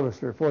all of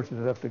us are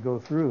fortunate enough to go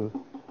through,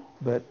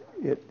 but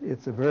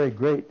it's a very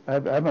great,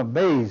 I'm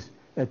amazed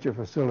at your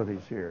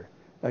facilities here.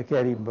 I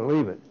can't even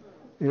believe it.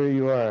 Here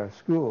you are, a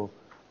school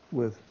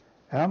with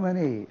how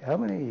many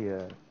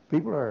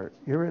people are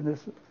here in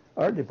this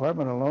art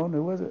department alone?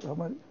 Who was it?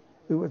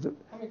 Who was it?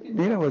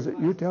 Nina, was it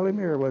you telling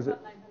me, or was it?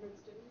 About 900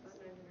 students.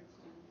 900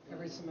 students.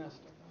 Every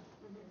semester.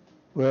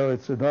 Well,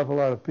 it's an awful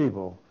lot of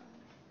people.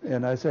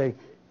 And I say,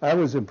 I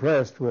was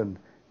impressed when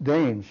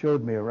Dane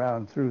showed me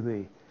around through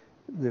the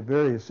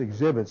various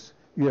exhibits.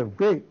 You have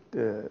great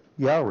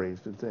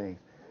galleries and things.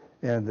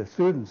 And the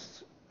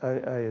students, I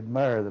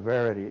admire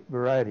the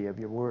variety of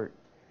your work.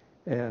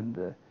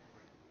 And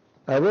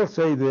I will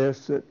say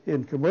this, that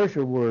in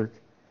commercial work,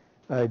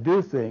 I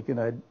do think, and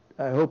I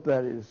hope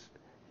that is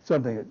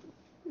something that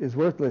is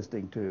worth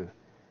listening to.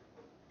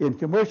 In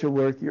commercial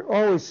work, you're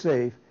always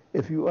safe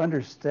if you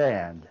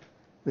understand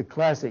the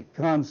classic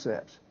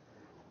concepts.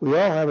 We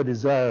all have a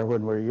desire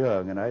when we're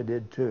young, and I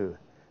did too,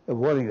 of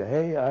wanting to,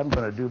 hey, I'm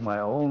going to do my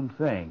own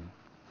thing,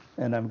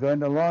 and I'm going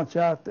to launch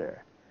out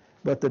there.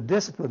 But the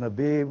discipline of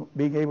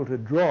being able to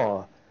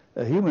draw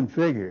a human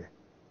figure,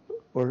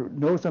 or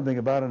know something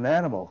about an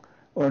animal,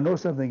 or know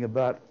something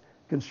about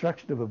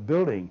construction of a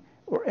building,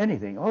 or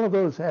anything, all of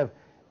those have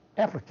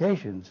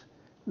applications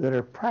that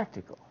are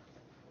practical.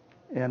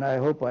 And I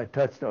hope I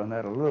touched on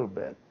that a little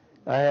bit.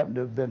 I happen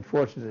to have been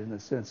fortunate in the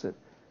sense that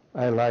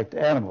I liked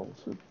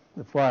animals.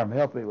 The farm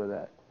helped me with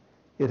that.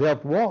 It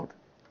helped Walt.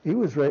 He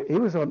was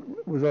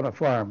on a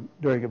farm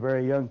during a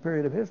very young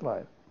period of his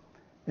life,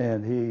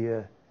 and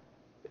it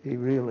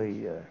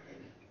really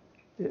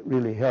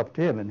helped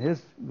him in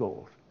his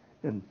goals.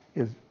 And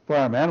his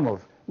farm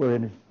animals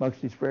were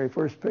amongst his very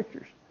first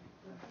pictures.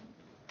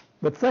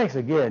 But thanks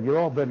again. You've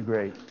all been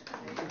great.